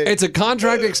stay? It's a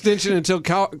contract extension until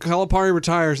Calipari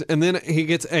retires, and then he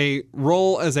gets a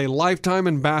role as a lifetime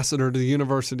ambassador to the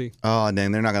university. Oh,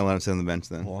 dang. They're not going to let him sit on the bench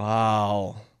then.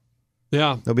 Wow.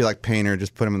 Yeah. They'll be like Painter.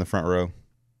 Just put him in the front row.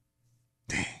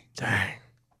 Dang.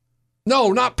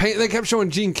 No, not Painter. They kept showing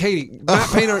Gene Katie.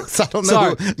 Matt Painter. I don't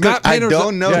know. Matt Painter. I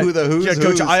don't know who the who's. Yeah,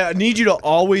 Coach, I need you to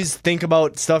always think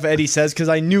about stuff Eddie says because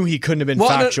I knew he couldn't have been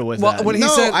factual with that. When he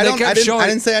said I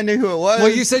didn't say I knew who it was.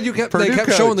 Well, you said they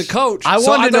kept showing the coach. I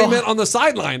wanted to know meant on the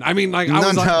sideline. I mean, I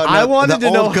wanted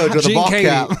to know coach with the ball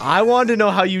cap. I wanted to know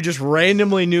how you just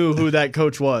randomly knew who that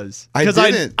coach was. I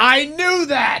didn't. I knew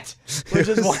that, which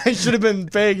is why I should have been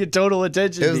paying total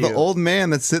attention. It was the old man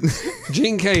that's sitting.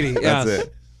 Gene Katie. That's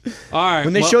it. All right.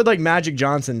 When they showed like Magic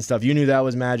Johnson and stuff, you knew that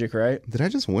was Magic, right? Did I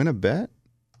just win a bet?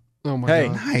 Oh my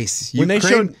god! Nice. When they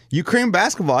showed Ukraine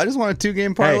basketball, I just won a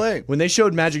 2-game parlay. When they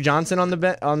showed Magic Johnson on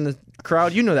the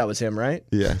crowd, you know that was him, right?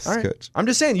 Yes, all right. Coach. I'm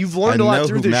just saying you've learned a lot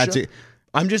through this show.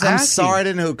 I'm asking. Sorry I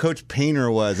didn't know who Coach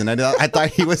Painter was, and I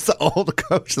thought he was the old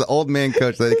coach, the old man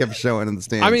coach that they kept showing in the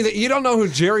stands. I mean, you don't know who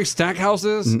Jerry Stackhouse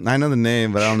is? I know the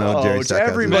name, but I don't know who Jerry Stackhouse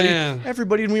is.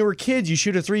 Everybody, when we were kids, you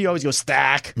shoot a 3, you always go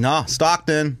Stack. No,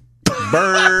 Stockton.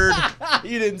 Bird.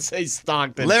 You didn't say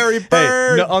Stockton. Larry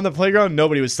Bird. Hey, on the playground,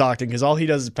 nobody was Stockton because all he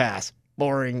does is pass.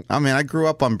 Boring. I mean, I grew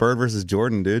up on Bird versus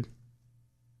Jordan, dude.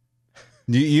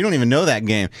 You don't even know that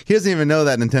game. He doesn't even know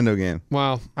that Nintendo game.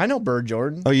 Wow. I know Bird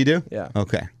Jordan. Oh, you do? Yeah.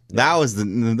 Okay. That was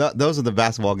those are the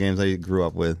basketball games I grew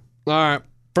up with. All right.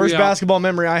 First basketball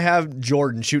memory I have,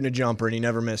 Jordan shooting a jumper, and he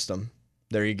never missed them.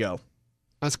 There you go.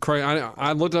 That's crazy.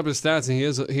 I looked up his stats, and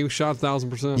he shot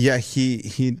 1,000%. Yeah,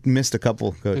 he missed a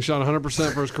couple. Coach. He shot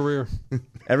 100% for his career.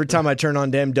 Every time I turn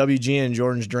on damn WGN,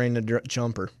 Jordan's drained the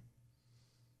jumper.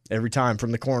 Every time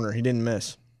from the corner, he didn't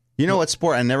miss. You know what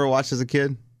sport I never watched as a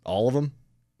kid? All of them.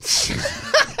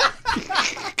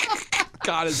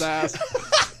 Got his ass.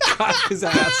 Got his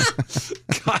ass.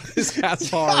 Got his ass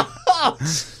hard.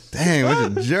 Dang,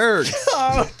 what a jerk.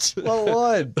 Ouch. What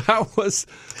one? That was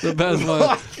the best one.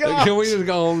 Oh, can we just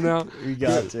go home now? We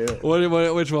got to.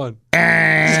 Which one?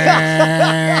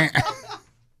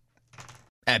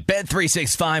 At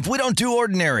Bet365, we don't do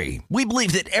ordinary. We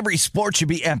believe that every sport should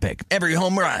be epic. Every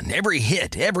home run, every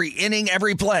hit, every inning,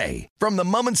 every play. From the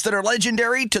moments that are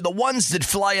legendary to the ones that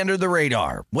fly under the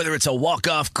radar. Whether it's a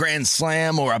walk-off grand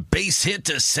slam or a base hit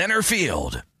to center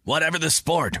field. Whatever the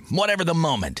sport, whatever the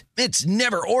moment, it's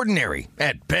never ordinary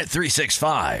at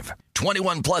Bet365.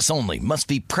 21 plus only. Must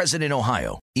be present in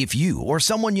Ohio. If you or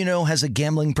someone you know has a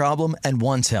gambling problem and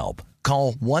wants help,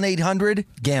 call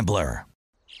 1-800-GAMBLER.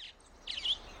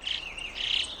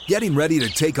 Getting ready to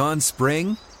take on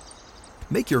spring?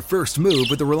 Make your first move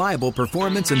with the reliable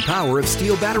performance and power of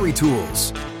Steel battery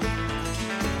tools.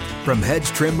 From hedge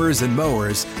trimmers and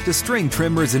mowers to string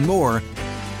trimmers and more,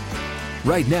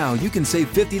 right now you can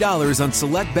save $50 on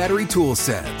select battery tool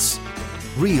sets.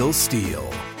 Real Steel.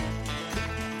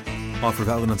 Offer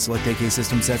valid on select AK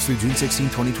system sets through June 16,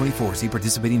 2024. See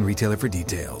participating retailer for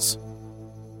details.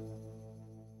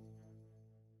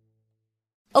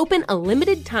 Open a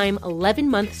limited-time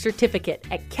 11-month certificate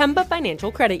at Kemba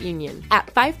Financial Credit Union. At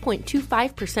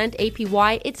 5.25%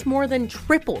 APY, it's more than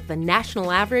triple the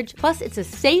national average, plus it's a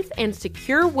safe and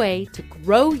secure way to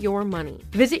grow your money.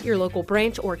 Visit your local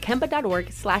branch or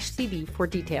kemba.org/CD for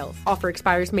details. Offer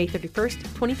expires May 31st,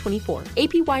 2024.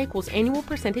 APY equals annual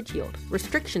percentage yield.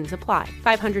 Restrictions apply.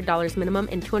 $500 minimum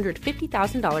and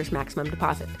 $250,000 maximum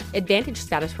deposit. Advantage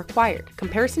status required.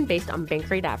 Comparison based on bank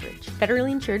rate average.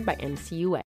 Federally insured by NCUA.